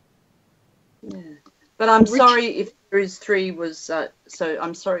 But I'm sorry if series 3 was so.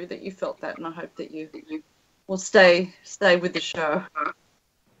 I'm sorry that you felt that, and I hope that you will stay with the show.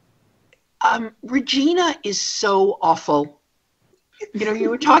 Regina is so awful. You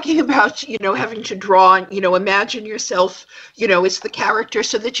were talking about, having to draw and, imagine yourself, as the character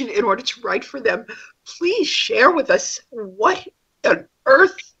so that in order to write for them, please share with us what on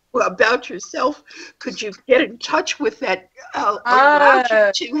earth about yourself could you get in touch with that allowed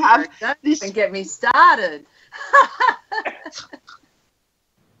you to have this. Don't get me started.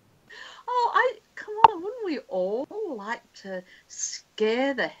 Come on, wouldn't we all like to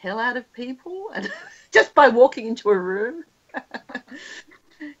scare the hell out of people and just by walking into a room?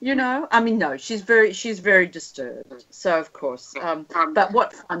 No, she's very disturbed. So of course, but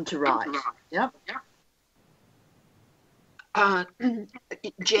what fun to write. Yep.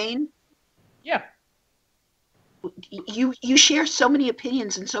 Jane? Yeah. You share so many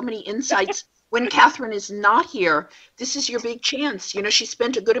opinions and so many insights when Katherine is not here. This is your big chance. She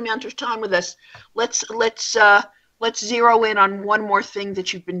spent a good amount of time with us. Let's zero in on one more thing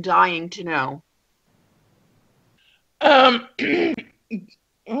that you've been dying to know.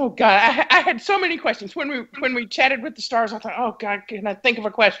 Oh God, I had so many questions when we chatted with the stars. I thought, oh God, can I think of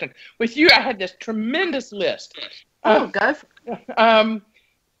a question? With you, I had this tremendous list. Go for it.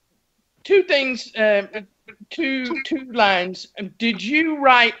 Two things, two lines. Did you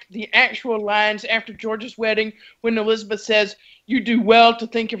write the actual lines after George's wedding when Elizabeth says, "You do well to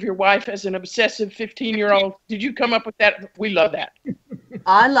think of your wife as an obsessive 15-year-old"? Did you come up with that? We love that.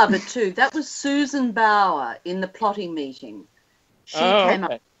 I love it too. That was Susan Bauer in the plotting meeting. She came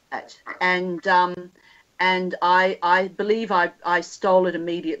up with that, and I believe I stole it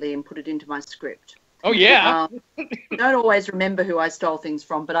immediately and put it into my script. Oh yeah. I don't always remember who I stole things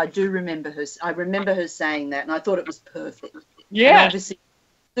from, but I do remember her. I remember her saying that, and I thought it was perfect. Yeah. And obviously,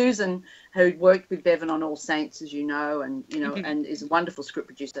 Susan, who worked with Bevan on All Saints, as you know, and and is a wonderful script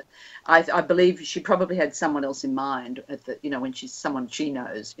producer. I believe she probably had someone else in mind at the, when she's someone she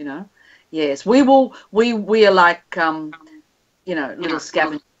knows. Yes, we will. We are like little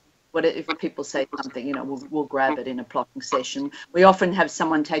scavengers. What if people say something, we'll grab it in a plotting session. We often have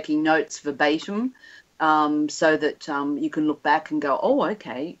someone taking notes verbatim, so that you can look back and go, oh,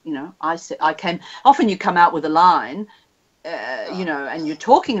 okay, I came. Often you come out with a line, and you're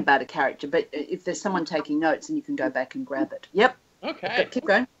talking about a character, but if there's someone taking notes, then you can go back and grab it. Yep. Okay. Keep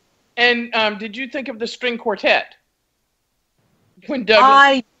going. And did you think of the string quartet? When Douglas...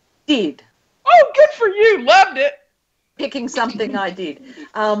 I did. Oh, good for you! Loved it. Picking something, I did.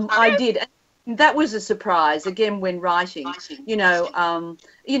 I did. And that was a surprise again when writing.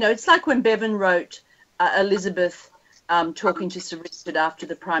 It's like when Bevan wrote Elizabeth talking to Sir Richard after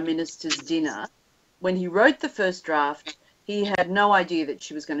the Prime Minister's dinner. When he wrote the first draft, he had no idea that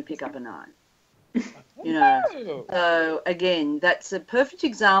she was going to pick up a knife. So again, that's a perfect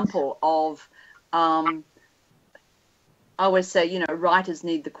example of. I always say, writers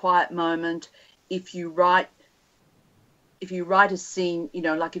need the quiet moment. If you write a scene,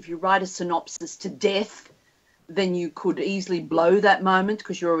 like if you write a synopsis to death, then you could easily blow that moment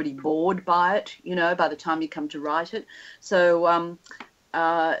because you're already bored by it, by the time you come to write it. So,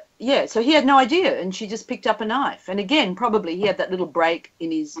 so he had no idea, and she just picked up a knife. And again, probably he had that little break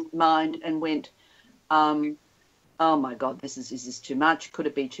in his mind and went, oh my God, is this too much? Could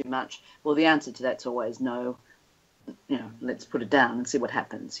it be too much? Well, the answer to that's always no. Let's put it down and see what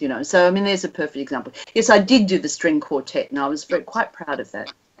happens, So, I mean, there's a perfect example. Yes, I did do the string quartet, and I was quite proud of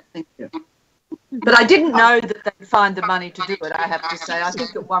that. Thank you. But I didn't know that they'd find the money to do it, I have to say. I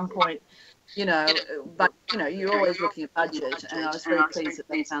think at one point, but, you're always looking at budget, and I was very pleased that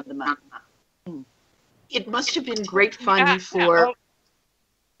they found the money. It must have been great fun for...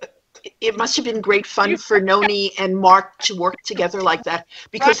 It must have been great fun for Noni and Mark to work together like that,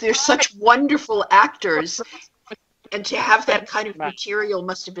 because they're such wonderful actors. And to have that kind of material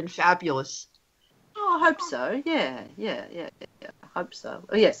must have been fabulous. Oh, I hope so. Yeah. I hope so.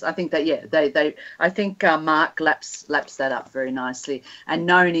 Oh, yes, I think that. Yeah, I think Mark laps that up very nicely. And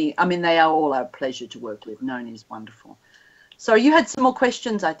Noni, I mean, they are all a pleasure to work with. Noni's wonderful. So you had some more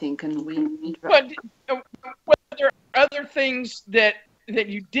questions, I think, and we. But were there other things that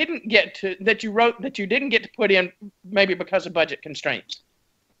you didn't get to, that you wrote that you didn't get to put in, maybe because of budget constraints?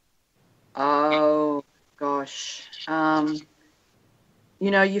 Oh. Gosh, you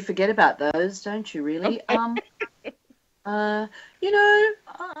forget about those, don't you? Really? I don't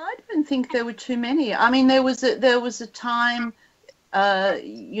think there were too many. I mean, there was a time,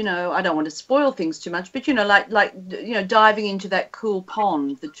 I don't want to spoil things too much, but like diving into that cool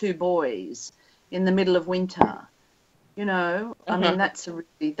pond, the two boys in the middle of winter. I mean,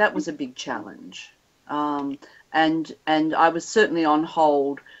 that was a big challenge, and I was certainly on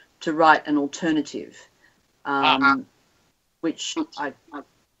hold to write an alternative. Which I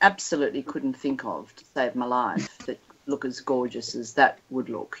absolutely couldn't think of to save my life that look as gorgeous as that would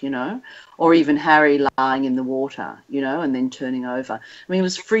look, you know, or even Harry lying in the water, you know, and then turning over. I mean, it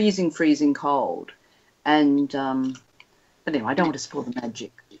was freezing cold, and but anyway, I don't want to spoil the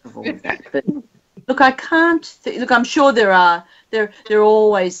magic of all of that. But look, I can't. Look, I'm sure there are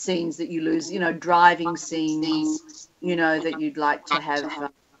always scenes that you lose, you know, driving scenes, you know, that you'd like to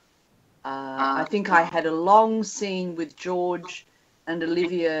have. I think I had a long scene with George and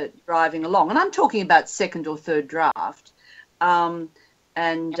Olivia driving along, and I'm talking about second or third draft. And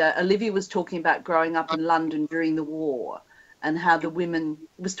Olivia was talking about growing up in London during the war and how the women,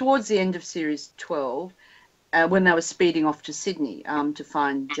 it was towards the end of series 12, when they were speeding off to Sydney to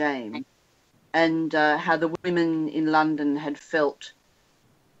find James, and how the women in London had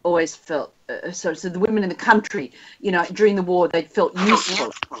always felt, so the women in the country, you know, during the war, they'd felt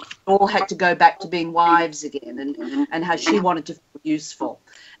useful. All had to go back to being wives again, and how she wanted to feel useful.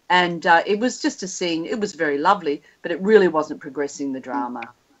 And it was just a scene. It was very lovely, but it really wasn't progressing the drama.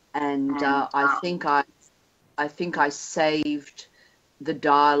 And I think I saved the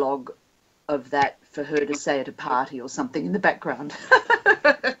dialogue of that for her to say at a party or something in the background.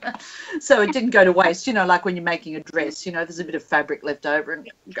 So it didn't go to waste, you know, like when you're making a dress, you know, there's a bit of fabric left over and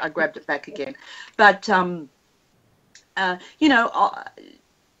I grabbed it back again. But, you know,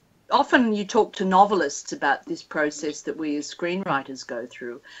 often you talk to novelists about this process that we as screenwriters go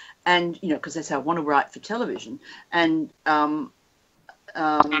through, and, you know, because they say, I want to write for television. And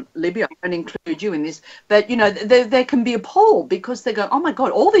Libby, I don't include you in this, but, you know, they can be appalled because they go, oh my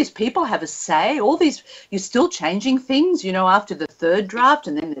God, all these people have a say, you're still changing things, you know, after the third draft,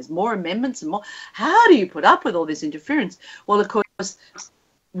 and then there's more amendments and more. How do you put up with all this interference? Well, of course,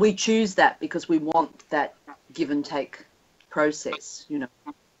 we choose that because we want that give and take process, you know.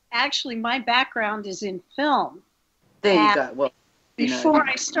 Actually, my background is in film. There you go. Well, before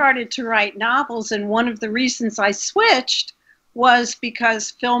I started to write novels, and one of the reasons I switched was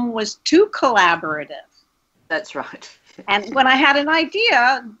because film was too collaborative. That's right. And when I had an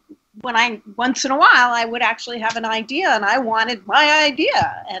idea, once in a while, I would actually have an idea, and I wanted my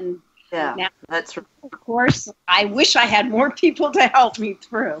idea. And yeah, now, that's right. Of course, I wish I had more people to help me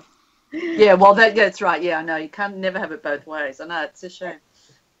through. Yeah, well, that's right. Yeah, I know. You can't never have it both ways. I know, it's a shame.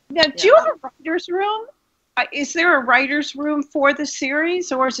 Now, do you have a writer's room? Is there a writer's room for the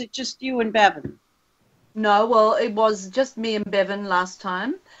series, or is it just you and Bevan? No, well, it was just me and Bevan last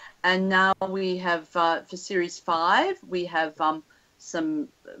time, and now we have, for series 5, we have some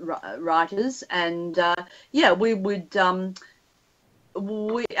writers, and yeah, we would, our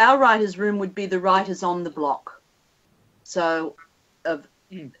writer's room would be the writers on the block. So, of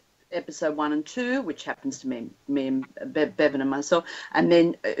episode 1 and 2, which happens to me and Bevan and myself, and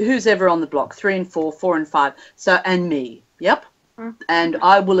then who's ever on the block, 3 and 4, 4 and 5, so, and me, yep. And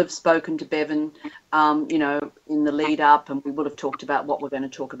I will have spoken to Bevan, you know, in the lead up, and we will have talked about what we're going to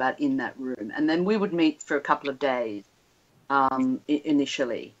talk about in that room. And then we would meet for a couple of days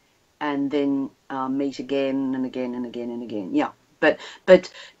initially, and then meet again and again and again and again. Yeah, but the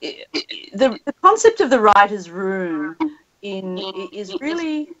concept of the writer's room is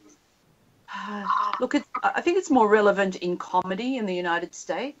really, look, I think it's more relevant in comedy in the United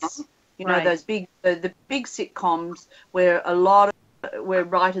States. You know, those big, the big sitcoms where where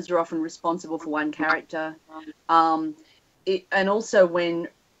writers are often responsible for one character, and also when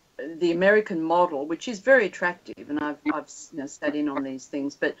the American model, which is very attractive, and I've you know, sat in on these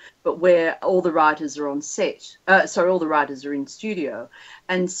things, but where all the writers are on set, all the writers are in studio,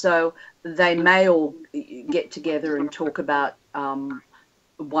 and so they may all get together and talk about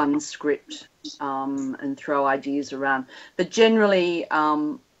one script and throw ideas around, but generally.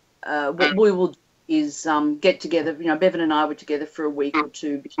 What we will do is get together, you know, Bevan and I were together for a week or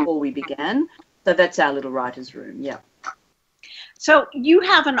two before we began. So that's our little writer's room, yeah. So you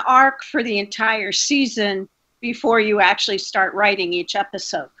have an arc for the entire season before you actually start writing each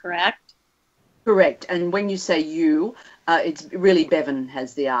episode, correct? Correct. And when you say you, it's really Bevan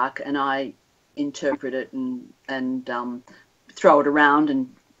has the arc, and I interpret it and throw it around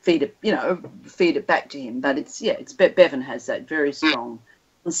and feed it back to him. But it's Bevan has that very strong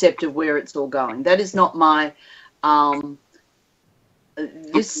concept of where it's all going. That is not my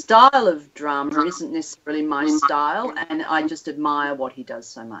this style of drama isn't necessarily my style, and I just admire what he does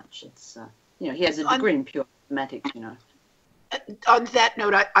so much. It's you know, he has a degree in pure mathematics, you know. On that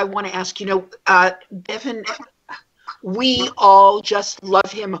note, I want to ask, you know, Bevan, we all just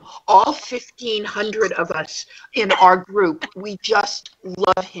love him. All 1,500 of us in our group, we just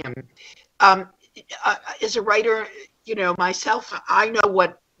love him. As a writer, you know, myself, I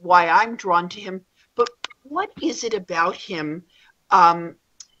know why I'm drawn to him, but what is it about him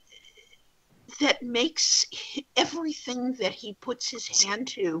that makes everything that he puts his hand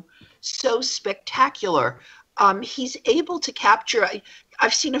to so spectacular. He's able to capture.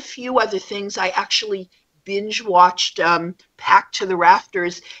 I've seen a few other things. I actually binge watched Packed to the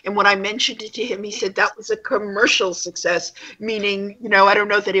Rafters, and when I mentioned it to him, he said that was a commercial success, meaning, I don't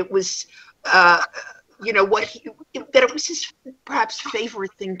know that it was, that it was his perhaps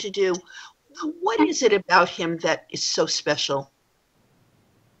favorite thing to do. What is it about him that is so special?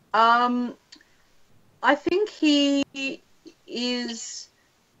 I think he is,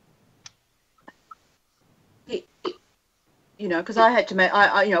 because I had to make,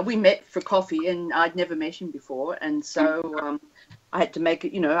 we met for coffee and I'd never met him before. And so I had to make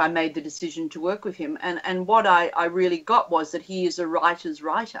it, I made the decision to work with him. And what I really got was that he is a writer's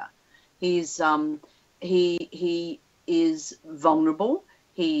writer. He's, he is vulnerable.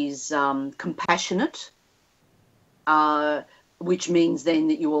 He's compassionate, which means then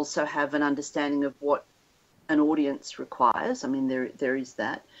that you also have an understanding of what an audience requires. I mean, there is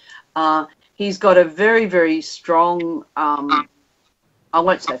that. He's got a very, very strong, I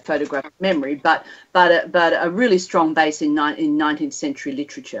won't say photographic memory, but a really strong base in 19th century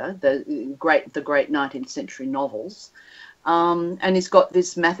literature, the great 19th century novels. And he's got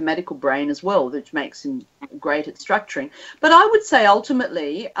this mathematical brain as well, which makes him great at structuring. But I would say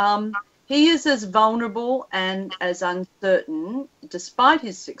ultimately, he is as vulnerable and as uncertain, despite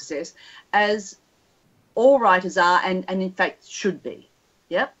his success, as all writers are, and in fact should be.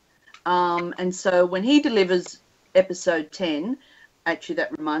 Yep. And so when he delivers episode 10, actually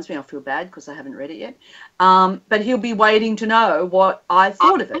that reminds me, I feel bad because I haven't read it yet, but he'll be waiting to know what I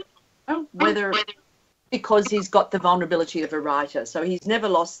thought of it, whether because he's got the vulnerability of a writer. So he's never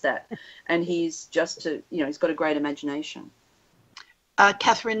lost that, and he's just he's got a great imagination.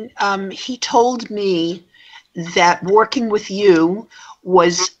 Katherine, he told me that working with you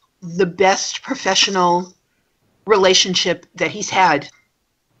was the best professional relationship that he's had.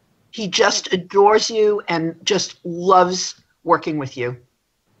 He just adores you and just loves working with you.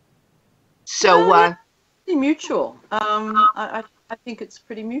 So pretty mutual. I think it's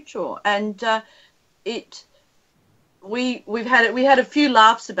pretty mutual, and we had a few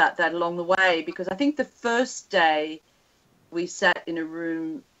laughs about that along the way, because I think the first day we sat in a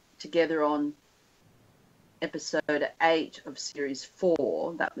room together on episode 8 of series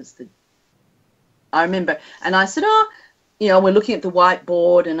 4. That was I remember, and I said, we're looking at the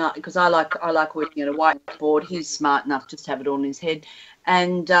whiteboard, and because I like working at a whiteboard. He's smart enough just to have it all in his head.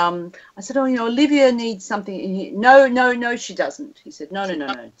 And I said, Olivia needs something in here. No, she doesn't. He said, no.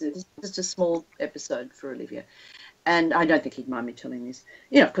 This is just a small episode for Olivia. And I don't think he'd mind me telling this,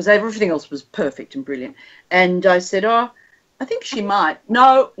 because everything else was perfect and brilliant. And I said, I think she might.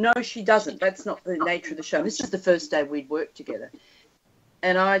 No, she doesn't. That's not the nature of the show. This is the first day we'd worked together.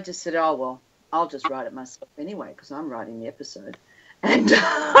 And I just said, well, I'll just write it myself anyway, because I'm writing the episode. And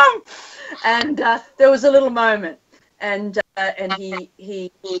there was a little moment, and he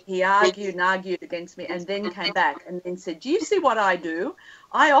argued against me, and then came back and then said, do you see what I do?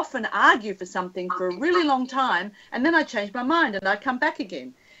 I often argue for something for a really long time, and then I change my mind and I come back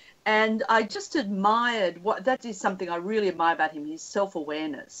again. And I just admired that is something I really admire about him. His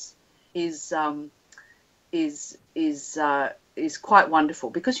self-awareness is quite wonderful,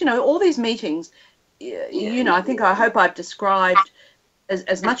 because all these meetings, I hope I've described,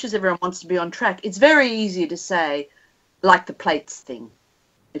 as much as everyone wants to be on track, it's very easy to say, like the plates thing.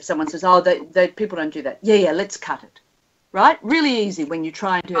 If someone says, people don't do that, yeah, let's cut it, right? Really easy when you're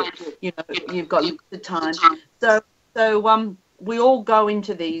trying to, you've got the time. So we all go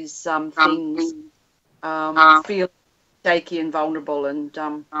into these things feel shaky and vulnerable, and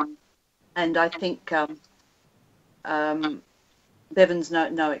I think Bevan's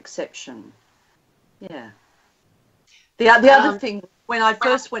no exception. Yeah. The other thing, when I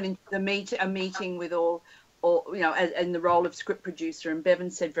first went into a meeting with all in the role of script producer, and Bevan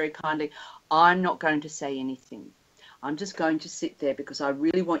said very kindly, I'm not going to say anything. I'm just going to sit there, because I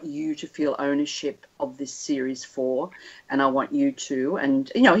really want you to feel ownership of this series 4, and I want you to.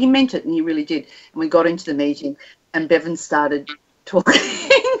 And he meant it, and he really did. And we got into the meeting, and Bevan started talking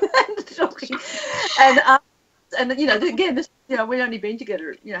and again, this, we'd only been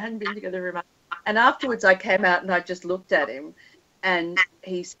together, hadn't been together very much. And afterwards, I came out and I just looked at him, and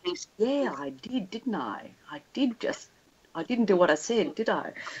he said, "Yeah, I did, didn't I? I didn't do what I said, did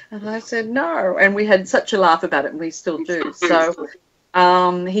I?" And I said, "No." And we had such a laugh about it, and we still do. So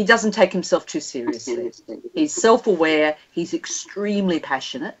he doesn't take himself too seriously. He's self-aware. He's extremely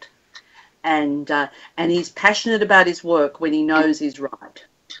passionate, and he's passionate about his work when he knows he's right.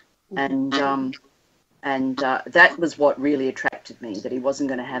 And that was what really attracted me, that he wasn't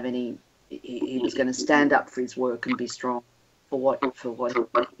going to have any he was going to stand up for his work and be strong for what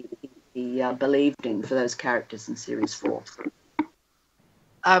he believed in for those characters in series 4.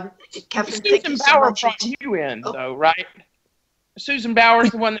 Katherine, thank Susan you so Bauer much. brought you in, though, right? Susan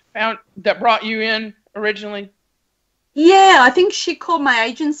Bauer's the one that brought you in originally. Yeah, I think she called my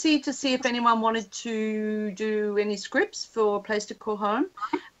agency to see if anyone wanted to do any scripts for A Place to Call Home.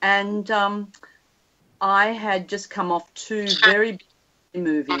 And I had just come off 2 very big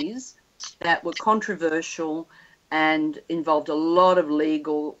movies that were controversial and involved a lot of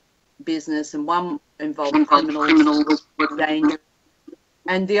legal business, and one involved criminals with danger.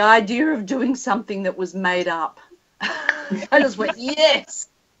 And the idea of doing something that was made up, I just went, yes.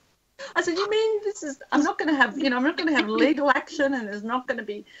 I said, you mean I'm not going to have, I'm not going to have legal action, and there's not going to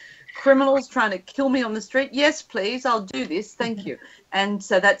be criminals trying to kill me on the street? Yes, please, I'll do this. Thank you. And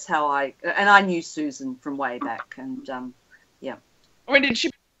so that's how I knew Susan from way back. And yeah. I mean, did she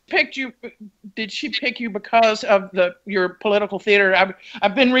pick you because of your political theater? I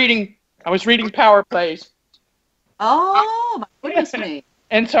was reading Power Plays. Oh, my goodness me.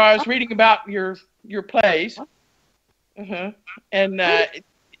 And so I was reading about your plays. And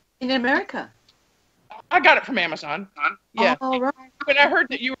in America. I got it from Amazon. Yeah. Oh, right. When I heard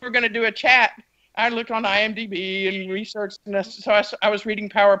that you were going to do a chat, I looked on IMDb and researched, and so I was reading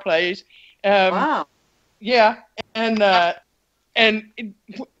Power Plays. Wow. Yeah, and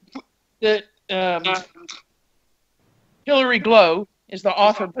Hillary Glow is the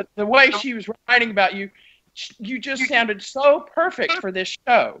author, but the way she was writing about you just sounded so perfect for this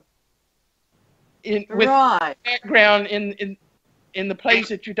show. With background in the plays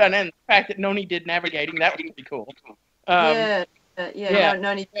that you've done, and the fact that Noni did navigating, that was pretty cool. Noni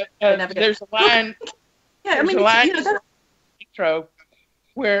navigating. There's a line. Yeah, Intro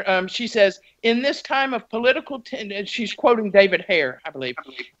where she says, "In this time of political tension," she's quoting David Hare, I believe.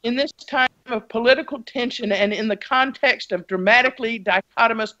 "In this time of political tension and in the context of dramatically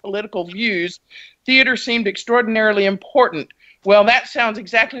dichotomous political views, theater seemed extraordinarily important." Well, that sounds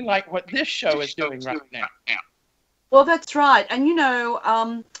exactly like what this show is doing right now. Well, that's right. And,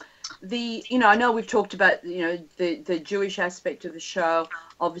 I know we've talked about, the Jewish aspect of the show,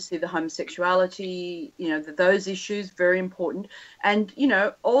 obviously the homosexuality, those issues, very important. And,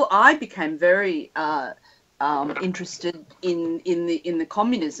 I became very interested in the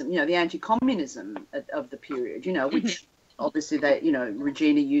communism, the anti-communism of the period, which obviously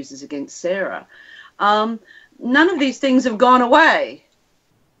Regina uses against Sarah. None of these things have gone away.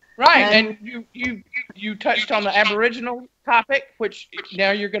 Right, and you touched on the Aboriginal topic, which now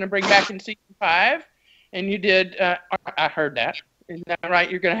you're going to bring back in season 5, and you did. I heard that. Is that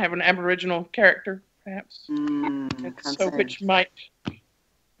right? You're going to have an Aboriginal character, perhaps. Which might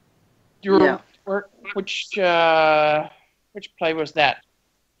your work? Which play was that?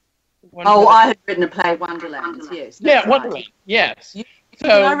 Wonderland? I had written a play, Wonderland. Yes. Yeah, Wonderland. Yes.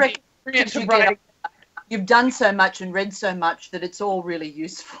 I reckon you've done so much and read so much that it's all really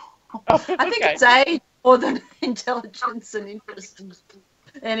useful. I think it's age more than intelligence and interest.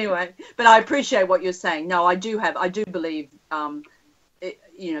 Anyway, but I appreciate what you're saying. No, I do believe,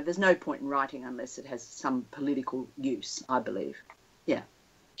 there's no point in writing unless it has some political use, I believe. Yeah.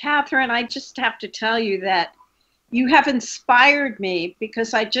 Katherine, I just have to tell you that you have inspired me,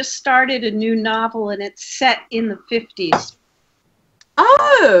 because I just started a new novel and it's set in the 50s.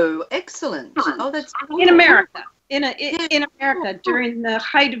 Oh, excellent. Oh, that's cool. In America. In America during the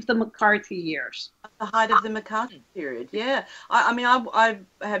height of the McCarthy years. The height of the McCarthy period, yeah. I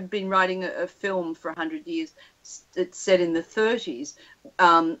have been writing a film for 100 years. It's set in the 30s,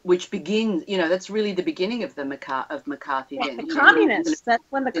 which begins, that's really the beginning of McCarthy. Then. The communists. That's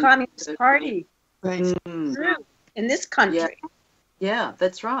when the Communist Party grew in this country. Yeah,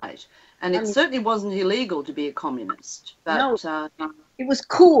 that's right. And it certainly wasn't illegal to be a communist. But, no, it was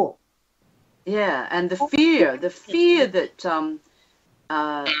cool. Yeah, and the fear that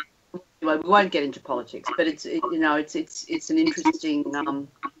we won't get into politics, but it's an interesting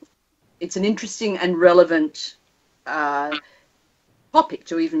and relevant topic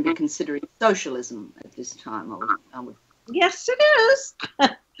to even be considering socialism at this time. I would. Yes, it is.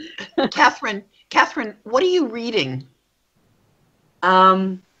 Katherine, what are you reading?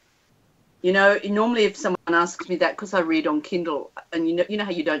 Normally if someone asks me that, because I read on Kindle, and you know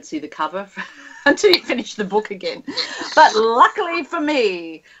how you don't see the cover until you finish the book again. But luckily for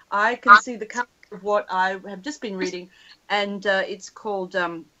me, I can see the cover of what I have just been reading, and it's called,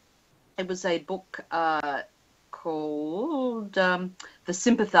 it was a book called The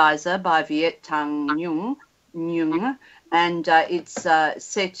Sympathizer by Viet Thanh Nguyen, and it's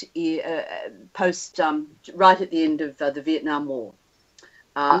set post, right at the end of the Vietnam War.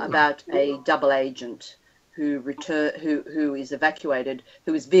 about a double agent who is evacuated,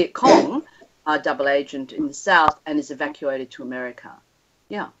 who is Viet Cong double agent in the South and is evacuated to America.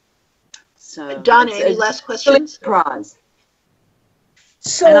 Yeah. So Donna, any last questions? Surprise.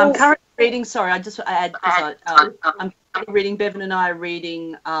 So, and I'm currently reading. Sorry, I just add because I'm currently reading. Bevan and I are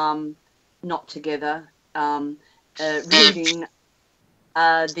reading Not Together. Reading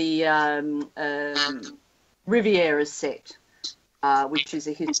the Riviera set, which is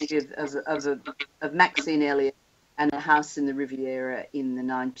a history of Maxine Elliott and a house in the Riviera in the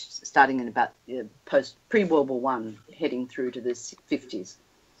 90s, starting in about pre-World War One, heading through to the 50s.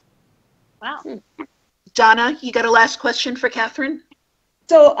 Wow. Donna, you got a last question for Katherine?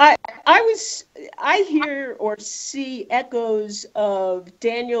 So I hear or see echoes of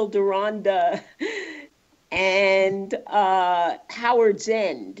Daniel Deronda and Howard's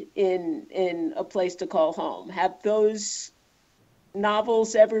End in A Place to Call Home. Have those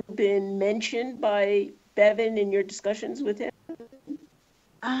novels ever been mentioned by Bevan in your discussions with him?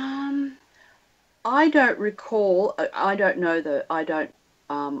 I don't recall. I don't know that. I don't.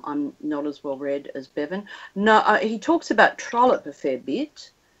 I'm not as well read as Bevan. No, he talks about Trollope a fair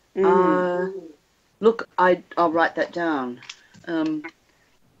bit. Look, I'll write that down.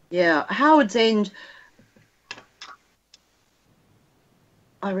 Yeah, Howard's End.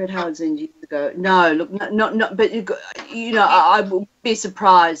 I read Howard's End years ago. No, look, not. But I will be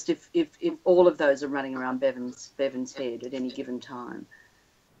surprised if all of those are running around Bevan's head at any given time.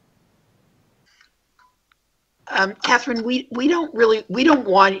 Katherine, we don't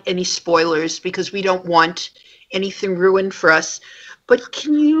want any spoilers because we don't want anything ruined for us. But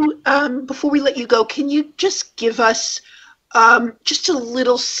can you, before we let you go, can you just give us just a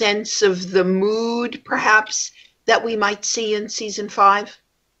little sense of the mood, perhaps, that we might see in season 5?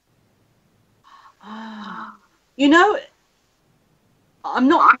 I'm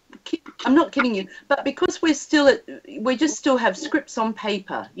not kidding you, but because we just still have scripts on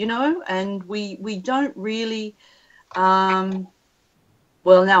paper, and we don't really. Well,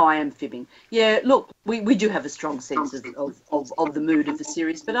 now I am fibbing. Yeah, look, we do have a strong sense of the mood of the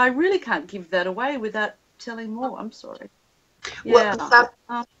series, but I really can't give that away without telling more. I'm sorry. Yeah.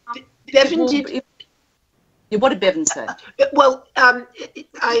 Well, Bevan did. What did Bevan say? Well, I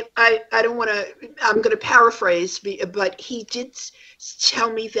don't want to. I'm going to paraphrase, but he did tell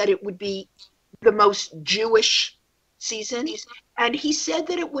me that it would be the most Jewish season, and he said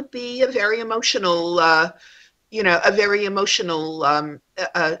that it would be a very emotional,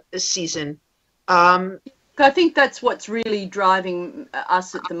 season. I think that's what's really driving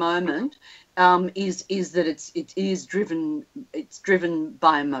us at the moment. Is that it is driven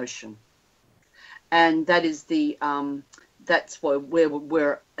by emotion. And that is that's where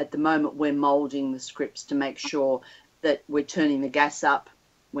we're at the moment. We're moulding the scripts to make sure that we're turning the gas up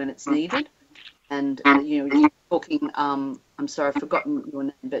when it's needed. And you're talking. I'm sorry, I've forgotten your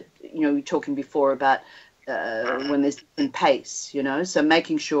name, but you're talking before about when there's different pace. So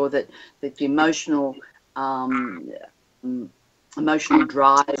making sure that the emotional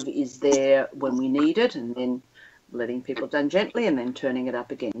drive is there when we need it, and then letting people down gently and then turning it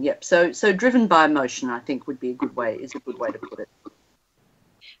up again. Yep. So driven by emotion, I think is a good way to put it.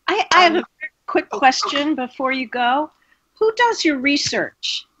 I have a quick question before you go. Who does your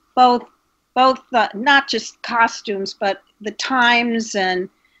research? Both not just costumes, but the times and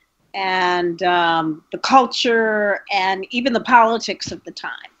the culture and even the politics of the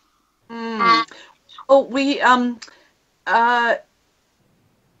time. Well, we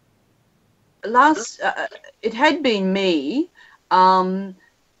it had been me.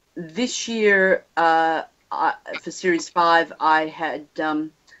 This year, for Series 5, I had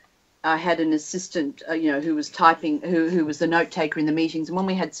an assistant, who was typing, who was the note taker in the meetings. And when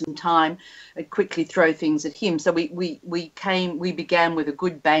we had some time, I'd quickly throw things at him. So we began with a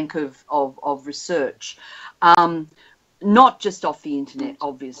good bank of research, not just off the internet,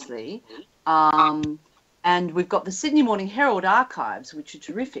 obviously. And we've got the Sydney Morning Herald archives, which are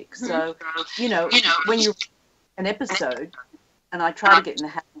terrific. So, when you're an episode, and I try to get in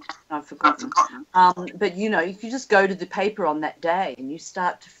the habit, I've forgotten. But you can just go to the paper on that day, and you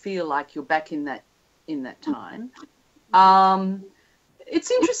start to feel like you're back in that time. It's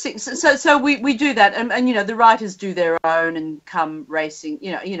interesting. So we do that, and the writers do their own and come racing,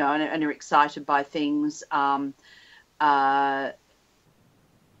 and are excited by things.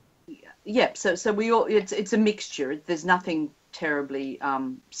 Yeah, so we all it's a mixture. There's nothing terribly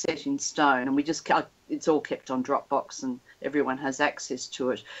set in stone, and it's all kept on Dropbox, and everyone has access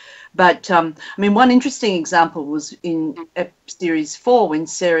to it. But one interesting example was in Series 4 when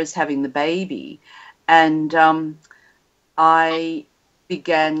Sarah's having the baby, and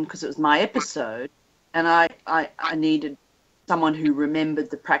began because it was my episode, and I needed someone who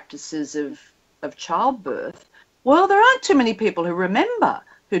remembered the practices of childbirth. Well, there aren't too many people who remember,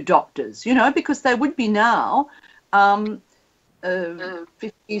 who doctors, because they would be now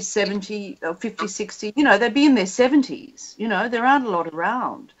 50, 70, or 50, 60, they'd be in their 70s, there aren't a lot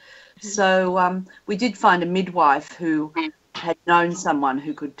around. So we did find a midwife who had known someone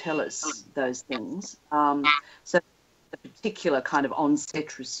who could tell us those things. So a particular kind of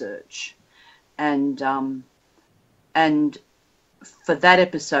on-set research. And for that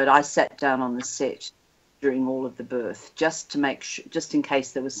episode, I sat down on the set during all of the birth, just to make sure, just in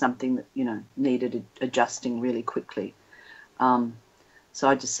case there was something that, needed adjusting really quickly. So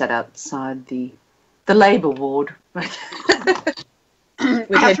I just sat outside the labour ward.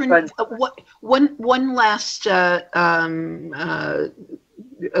 Katherine, one last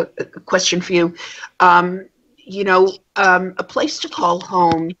question for you. A place to call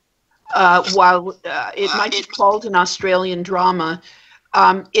home, while it might be called an Australian drama,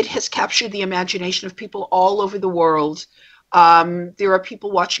 it has captured the imagination of people all over the world. There are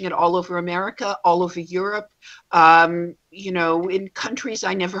people watching it all over America, all over Europe, in countries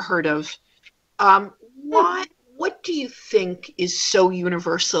I never heard of. What do you think is so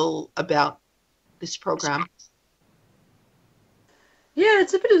universal about this program? Yeah,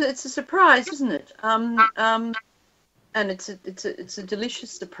 it's a surprise, isn't it? And it's a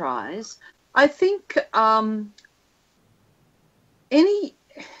delicious surprise. I think the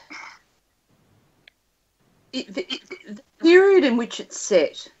period in which it's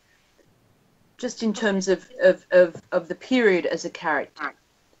set, just in terms of the period as a character,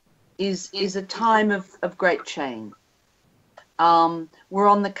 is a time of great change. We're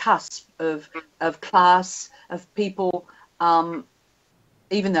on the cusp of class, of people.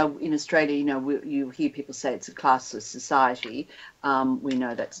 Even though in Australia, you hear people say it's a classless society, we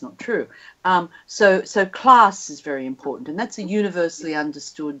know that's not true. So class is very important, and that's a universally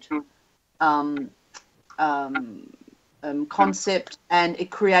understood concept, and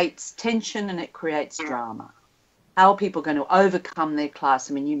it creates tension and it creates drama. How are people going to overcome their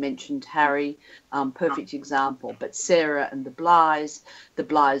class? I mean, you mentioned Harry, perfect example, but Sarah and the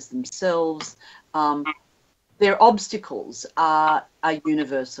Blythes themselves, their obstacles are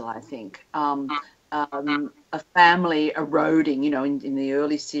universal, I think. A family eroding, in the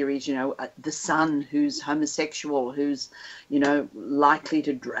early series, the son who's homosexual, who's, likely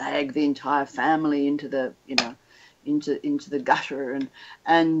to drag the entire family into the, into the gutter,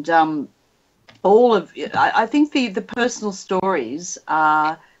 and all of it. I think the personal stories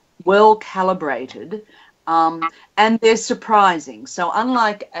are well calibrated, and they're surprising. So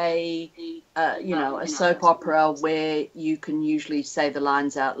unlike a soap opera where you can usually say the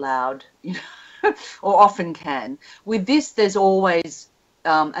lines out loud, or often can, with this there's always,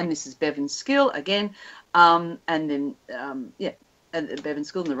 and this is Bevan's skill again, and then and Bevan's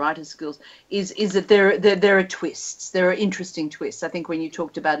skill and the writer's skills is that there are twists. There are interesting twists. I think when you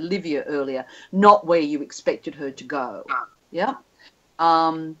talked about Olivia earlier, not where you expected her to go,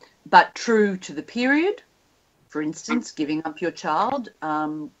 but true to the period. For instance, giving up your child.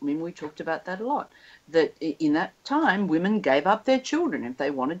 We talked about that a lot. That in that time, women gave up their children if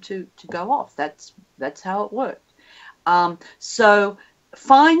they wanted to go off. That's how it worked. So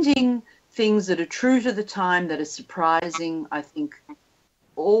finding things that are true to the time, that are surprising, I think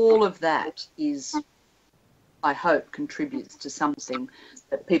all of that is, I hope, contributes to something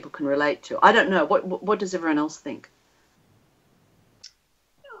that people can relate to. I don't know. What does everyone else think?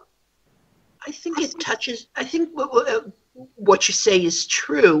 I think it touches, I think what you say is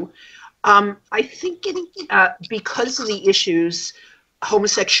true. I think because of the issues,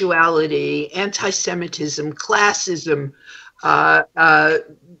 homosexuality, anti-Semitism, classism,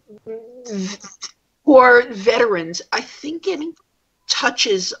 for veterans, I think it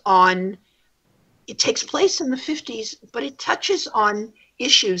touches on, it takes place in the 50s, but it touches on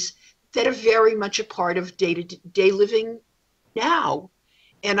issues that are very much a part of day-to-day living now.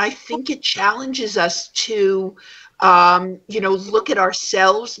 And I think it challenges us to, look at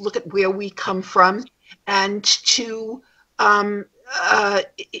ourselves, look at where we come from, and to,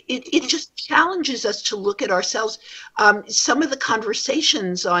 it just challenges us to look at ourselves. Some of the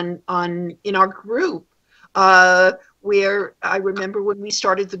conversations in our group, where I remember when we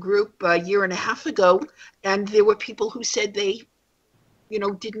started the group a year and a half ago, and there were people who said they,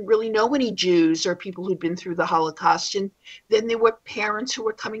 didn't really know any Jews or people who'd been through the Holocaust. And then there were parents who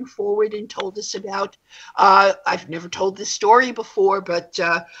were coming forward and told us about, I've never told this story before, but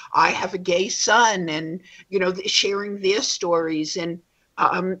I have a gay son, and, sharing their stories. And,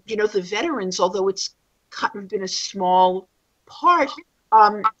 the veterans, although it's kind of been a small part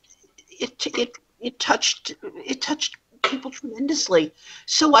it touched people tremendously.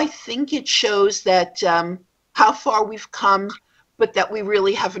 So I think it shows that how far we've come, but that we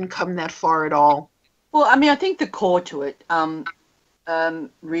really haven't come that far at all. Well, I mean, I think the core to it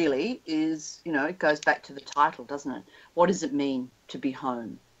really is, it goes back to the title, doesn't it? What does it mean to be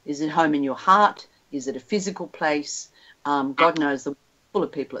home? Is it home in your heart? Is it a physical place? God knows they're full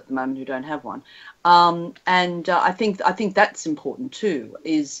of people at the moment who don't have one. And I think that's important too.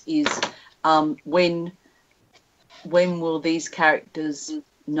 Is when will these characters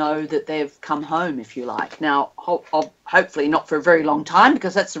know that they've come home, if you like? Now, hopefully not for a very long time,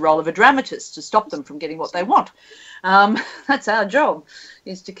 because that's the role of a dramatist, to stop them from getting what they want. That's our job,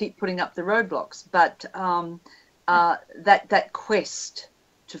 is to keep putting up the roadblocks. But that quest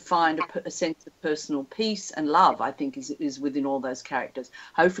to find a sense of personal peace and love, I think, is within all those characters.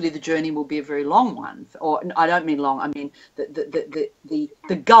 Hopefully the journey will be a very long one. Or I don't mean long, I mean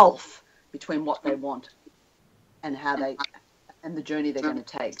the gulf between what they want and and the journey they're going to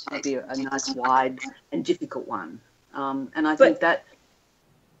take will be a nice, wide and difficult one. And I think that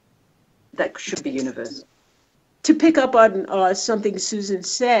should be universal. To pick up on something Susan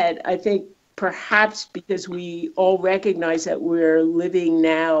said, I think perhaps because we all recognize that we're living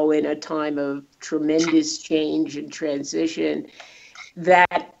now in a time of tremendous change and transition,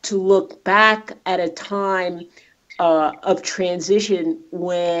 that to look back at a time of transition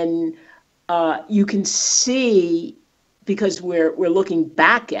when you can see, because we're looking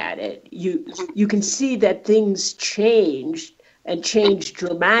back at it, you can see that things changed and changed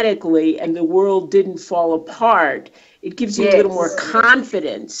dramatically, and the world didn't fall apart. It gives you a little more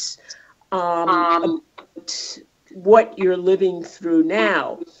confidence about what you're living through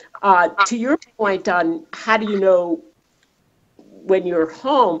now. To your point on how do you know when you're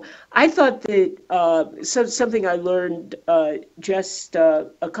home, I thought that something I learned just a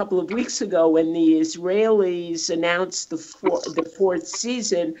couple of weeks ago when the Israelis announced the fourth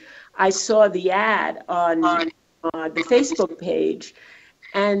season. I saw the ad on the Facebook page,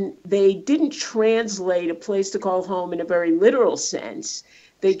 and they didn't translate a place to call home in a very literal sense.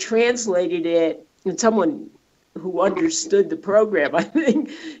 They translated it, and someone who understood the program, I think,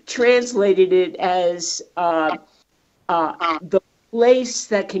 translated it as the place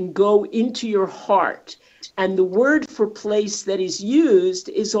that can go into your heart. And the word for place that is used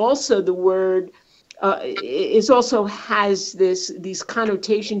is also the word, also has these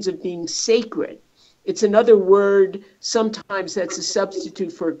connotations of being sacred. It's another word, sometimes that's a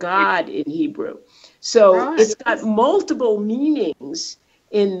substitute for God in Hebrew. So it's got multiple meanings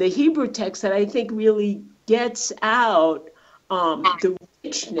in the Hebrew text that I think really gets out the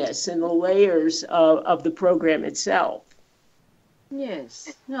richness and the layers of the program itself.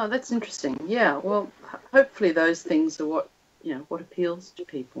 Yes. No, that's interesting. Yeah. Well, hopefully those things are what appeals to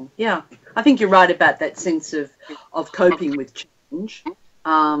people. Yeah. I think you're right about that sense of coping with change.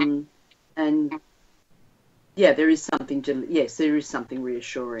 And yeah, there is something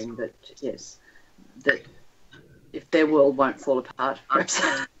reassuring that if their world won't fall apart, perhaps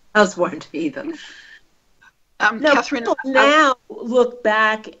ours won't either. Katherine, now look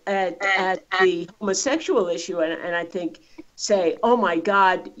back at the homosexual issue and I think say, oh my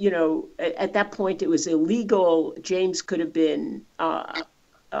God, at that point it was illegal. James could have been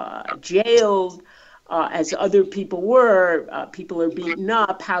jailed, as other people were. People are beaten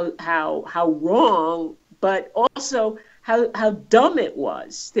up. How wrong, but also how dumb it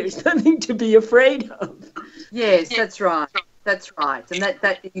was. There's nothing to be afraid of. Yes, that's right. That's right. And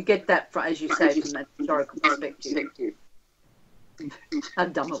that you get that, as you say, from that historical perspective. How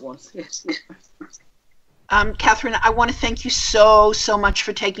dumb it was. Yes. Katherine, I want to thank you so much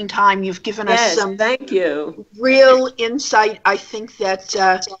for taking time. You've given us some thank you. Real insight. I think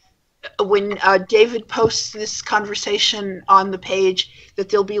that when David posts this conversation on the page, that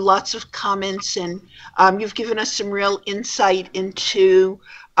there'll be lots of comments, and you've given us some real insight into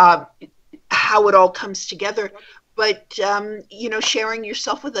how it all comes together. But, sharing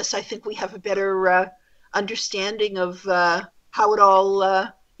yourself with us, I think we have a better understanding of how it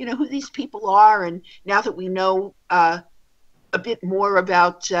all, who these people are. And now that we know a bit more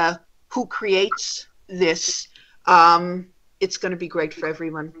about who creates this, it's going to be great for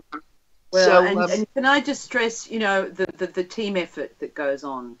everyone. Well, and can I just stress, the team effort that goes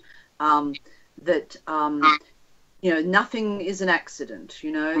on, that, nothing is an accident,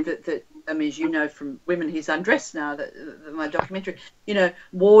 that I mean, as you know from Women He's Undressed now, my documentary,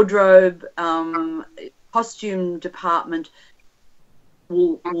 wardrobe, costume department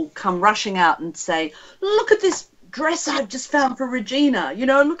will come rushing out and say, look at this dress I've just found for Regina. You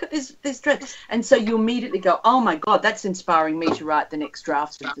know, look at this dress. And so you immediately go, oh my God, that's inspiring me to write the next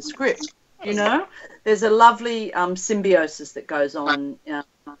draft of the script. You know, there's a lovely symbiosis that goes on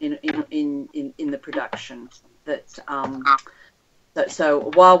in the production.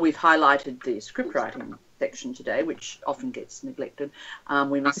 So while we've highlighted the script writing section today, which often gets neglected,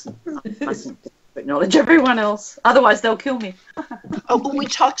 we mustn't acknowledge everyone else. Otherwise, they'll kill me. Oh, but we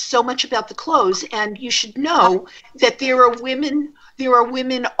talked so much about the clothes, and you should know that there are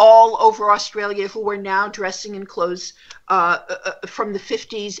women all over Australia who are now dressing in clothes from the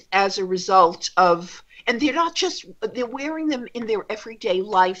 50s as a result of, and they're wearing them in their everyday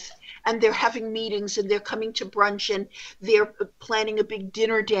life, and they're having meetings, and they're coming to brunch, and they're planning a big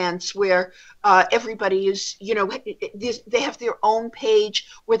dinner dance where everybody is, you know, they have their own page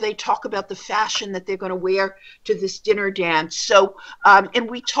where they talk about the fashion that they're going to wear to this dinner dance. So, and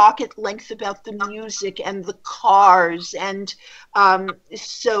we talk at length about the music and the cars, and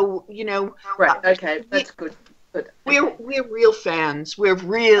so, you know. Right, okay, that's good. We're real fans. We're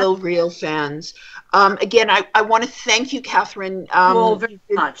real fans. Again, I want to thank you, Katherine. Well, very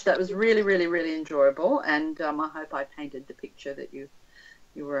much. That was really, really, really enjoyable, and I hope I painted the picture that you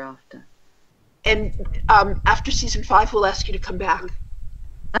were after. And after season 5, we'll ask you to come back.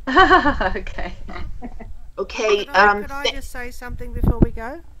 Okay. Okay. Could I just say something before we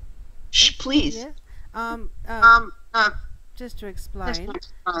go? Please. Yeah. Just to explain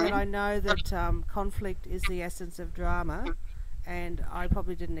that I know that conflict is the essence of drama, and I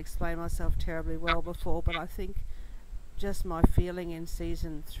probably didn't explain myself terribly well before, but I think just my feeling in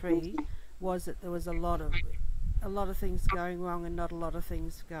season 3 was that there was a lot of things going wrong and not a lot of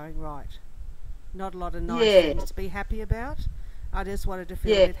things going right. Not a lot of nice things to be happy about. I just wanted to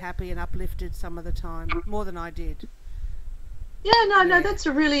feel a bit happy and uplifted some of the time, more than I did. No, that's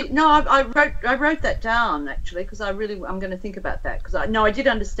a really I wrote that down actually, because I'm going to think about that, because I did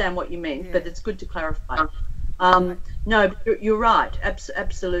understand what you meant, but it's good to clarify. No, you're right,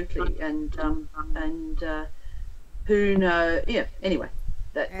 absolutely, and who knows? Yeah. Anyway,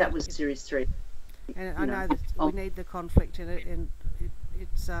 that was series 3. And I know that we need the conflict in it, and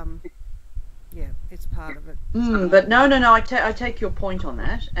it's it's part of it. But no, I take your point on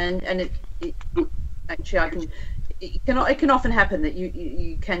that, and it actually it can often happen that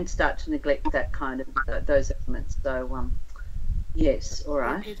you can start to neglect that kind of those elements. So yes, all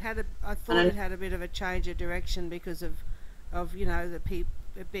right. I thought it had a bit of a change of direction because of you know, the people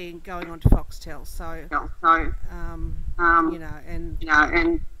being going on to Foxtel. So you know,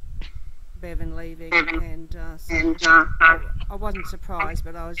 and Bevan leaving, and I wasn't surprised,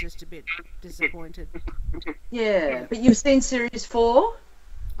 but I was just a bit disappointed. Yeah, but you've seen series 4?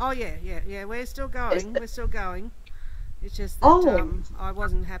 Oh yeah. We're still going. It's just that I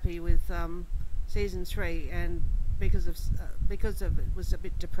wasn't happy with season 3, and because of it was a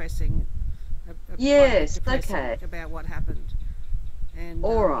bit depressing. Okay. About what happened. And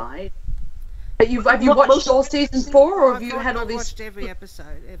all right. But have you watched all season 4, or have you had all these? I've watched every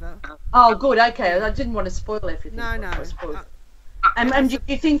episode ever. Oh, good. Okay, I didn't want to spoil everything. No. And do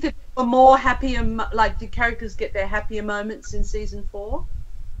you think that for more happier, like, do characters get their happier moments in season 4?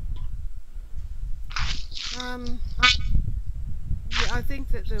 I think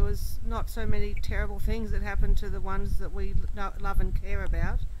that there was not so many terrible things that happened to the ones that we love and care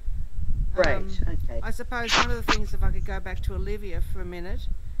about. Right. Okay. I suppose one of the things, if I could go back to Olivia for a minute,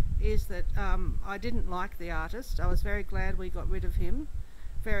 is that I didn't like the artist. I was very glad we got rid of him.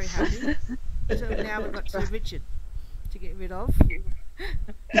 Very happy. So now we've got Sir Richard to get rid of.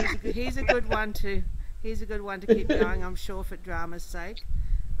 He's a good one to keep going, I'm sure, for drama's sake.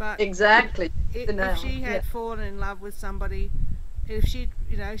 But exactly. If she had fallen in love with somebody, if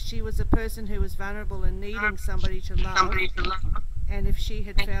she was a person who was vulnerable and needing somebody to love, and if she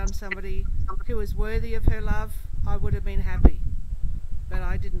had found somebody who was worthy of her love, I would have been happy. But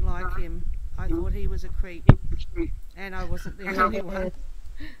I didn't like him. I thought he was a creep, and I wasn't the only one.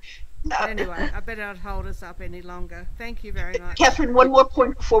 Anyway, I better not hold us up any longer. Thank you very much. Katherine, one more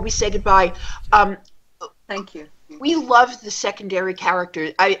point before we say goodbye. Thank you. We love the secondary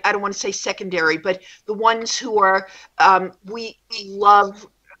characters. I don't want to say secondary, but the ones who are, we love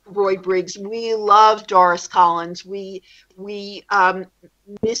Roy Briggs. We love Doris Collins. We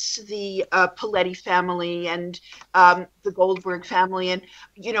miss the Paletti family and the Goldberg family. And,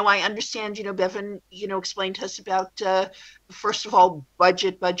 I understand, Bevan, explained to us about, first of all,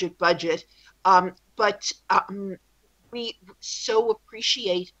 budget. But we so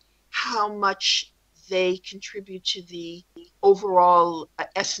appreciate how much they contribute to the overall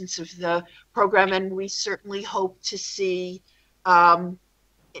essence of the program. And we certainly hope to see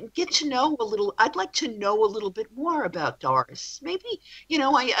get to know a little. I'd like to know a little bit more about Doris. Maybe,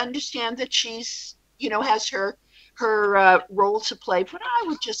 I understand that she's, has her role to play, but I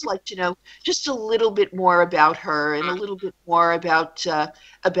would just like to know just a little bit more about her and a little bit more about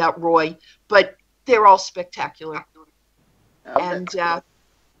Roy. But they're all spectacular. And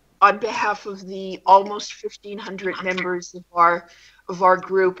on behalf of the almost 1,500 members of our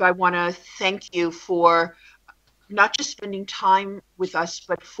group, I want to thank you for not just spending time with us,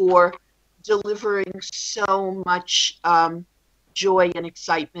 but for delivering so much joy and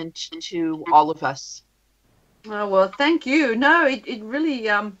excitement to all of us. Oh, well, thank you. No, it really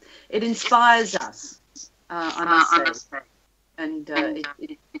it inspires us, I must say. And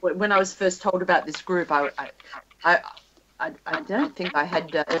when I was first told about this group, I don't think I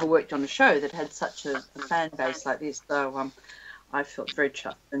had ever worked on a show that had such a fan base like this. So I felt very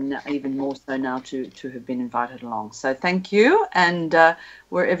chuffed, and even more so now to have been invited along. So thank you, and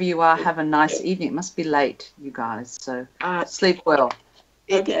wherever you are, have a nice evening. It must be late, you guys, so sleep well.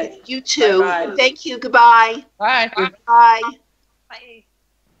 Okay. You too. Bye-bye. Thank you. Goodbye. Bye. Goodbye. Bye.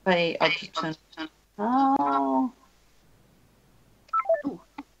 Bye. I'll just turn. Oh. All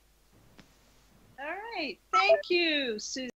right. Thank you, Susan.